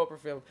David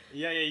Copperfield.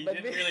 You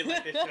didn't really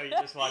like the show, you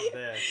just watched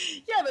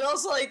this. Yeah, but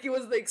also like he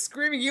was like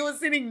screaming, he was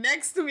sitting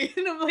next to me,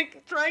 and I'm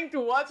like trying to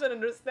watch and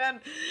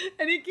understand,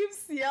 and he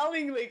keeps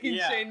yelling like in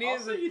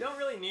Chinese. Also, you don't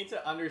really need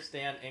to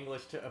understand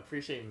English to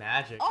appreciate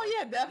magic. Oh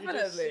yeah, definitely.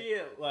 You just see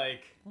it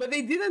like... But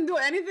they didn't do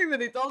anything that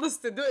they told us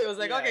to do. It was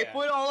like,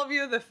 put all of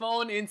you the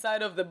phone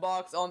inside of the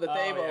box on the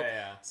table.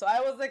 So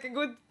I was like a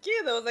good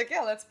kid. I was like,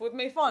 let's put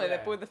my phone, and I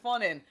put the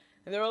phone in.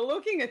 And they were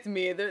looking at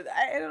me. I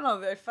don't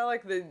know. I felt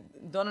like they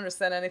don't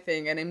understand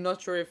anything, and I'm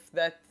not sure if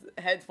that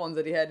headphones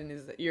that he had in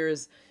his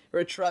ears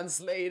were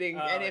translating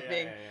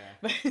anything.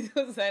 But it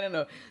was, I don't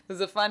know. It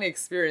was a funny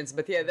experience.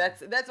 But yeah,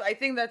 that's. I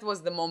think that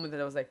was the moment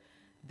that I was like,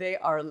 they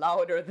are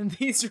louder than the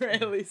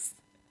Israelis.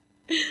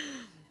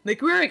 Like,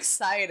 we were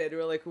excited. We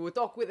were like, we would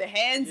talk with the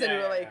hands, and we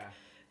were like,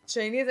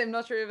 Chinese, I'm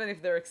not sure even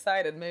if they're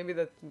excited. Maybe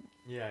that...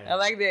 I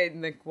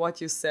like what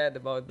you said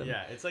about them.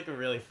 Yeah, it's like a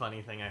really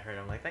funny thing I heard.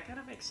 I'm like, that kind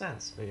of makes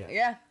sense. But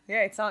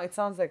it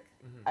sounds like...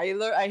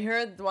 I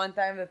heard one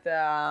time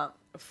that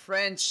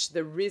French,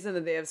 the reason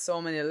that they have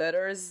so many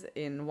letters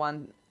in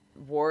one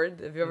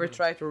word, have you ever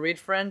tried to read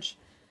French?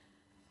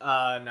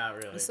 Not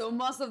really. So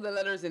most of the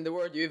letters in the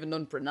word you even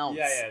don't pronounce.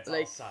 It's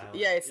like, all silent.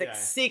 Yeah, it's like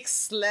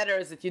 6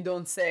 letters that you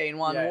don't say in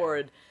one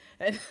word.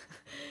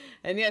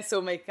 And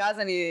so my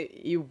cousin,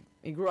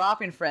 he grew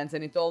up in France,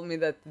 and he told me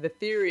that the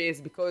theory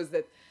is because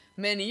that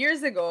many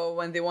years ago,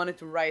 when they wanted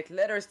to write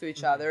letters to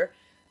each other,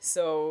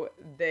 so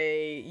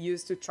they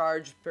used to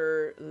charge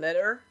per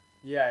letter.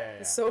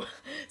 Yeah. So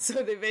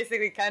they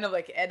basically kind of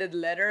like added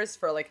letters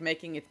for like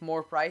making it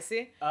more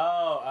pricey.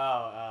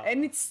 Oh.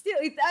 And it's still,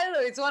 I don't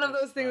know, it's one of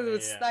those things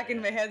that's stuck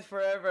in my head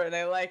forever, and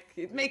I like,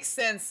 it makes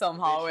sense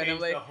somehow. They and I'm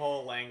changed like, the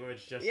whole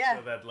language just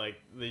so that like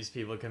these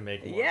people can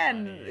make more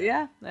money.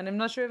 And I'm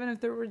not sure even if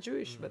they were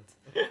Jewish, but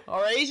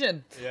or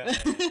Asian. Yeah.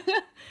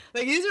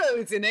 Like Israel,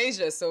 it's in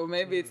Asia, so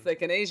maybe it's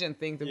like an Asian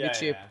thing to be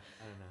cheap. I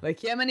don't know. Like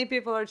Yemeni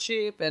people are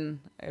cheap and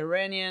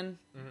Iranian.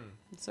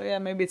 So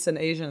maybe it's an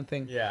Asian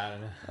thing. Yeah, I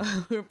don't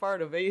know. We're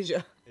part of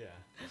Asia. Yeah.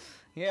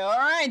 Yeah, all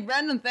right,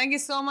 Brandon, thank you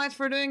so much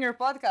for doing your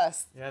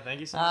podcast. Yeah,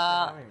 thank you so much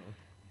for having me.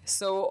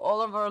 So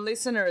all of our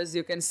listeners,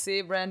 you can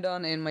see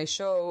Brandon in my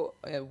show,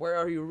 Where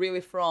Are You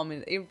Really From?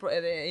 In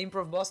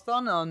Improv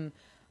Boston on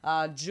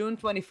June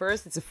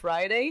 21st. It's a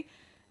Friday.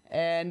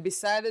 And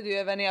beside it, do you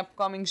have any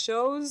upcoming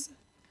shows?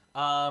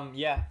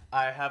 Yeah,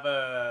 I have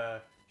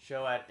a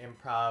show at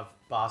Improv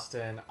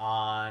Boston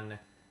on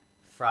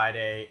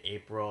Friday,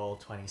 April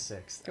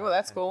 26th. Oh,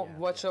 that's cool.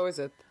 What show is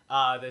it?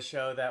 The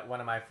show that one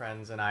of my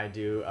friends and I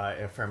do,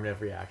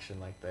 Affirmative Reaction,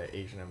 like the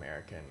Asian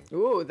American.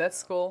 Ooh,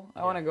 that's cool.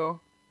 I want to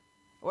go.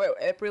 Wait,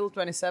 April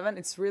 27th?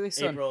 It's really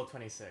soon. April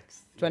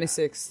 26th.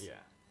 26th. Yeah.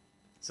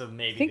 So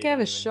maybe I think I have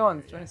a show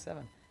on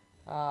 27th.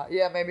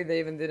 Maybe they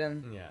even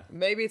didn't. Yeah.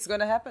 Maybe it's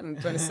going to happen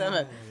on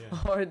 27th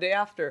or the day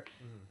after.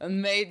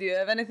 On May, do you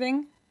have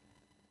anything?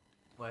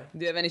 What?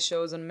 Do you have any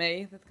shows on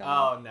May that come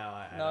out? Oh,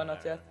 no. No,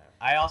 not yet.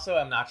 I also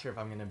am not sure if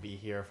I'm going to be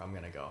here, if I'm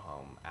going to go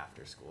home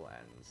after school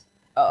ends.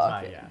 Oh,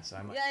 okay. So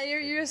I might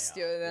you're a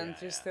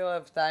student. You still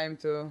have time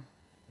to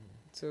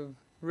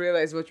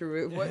realize what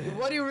you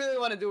what do you really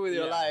want to do with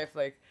your life.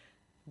 Like,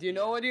 do you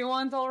know what you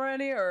want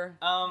already, or?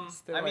 I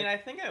mean, I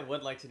think I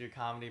would like to do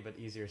comedy, but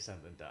easier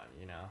said than done.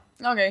 You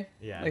know. Okay.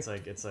 Yeah, it's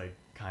like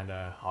kind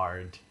of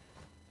hard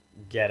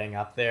getting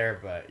up there,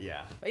 but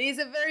yeah. But he's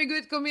a very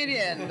good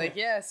comedian. Like,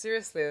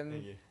 seriously.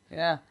 Thank you.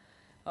 Yeah.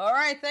 All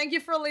right. Thank you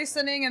for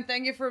listening, and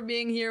thank you for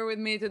being here with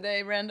me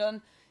today,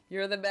 Brandon.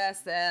 You're the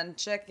best, and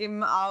check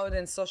him out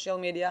in social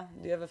media.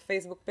 Do you have a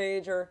Facebook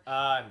page or?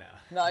 No.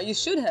 No, you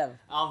should have.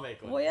 I'll make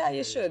one. Well, yeah,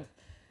 you should.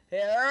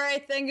 Yeah, all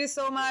right. Thank you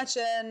so much,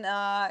 and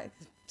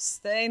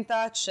stay in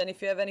touch. And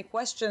if you have any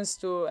questions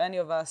to any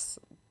of us,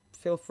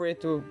 feel free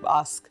to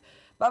ask.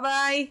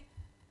 Bye-bye.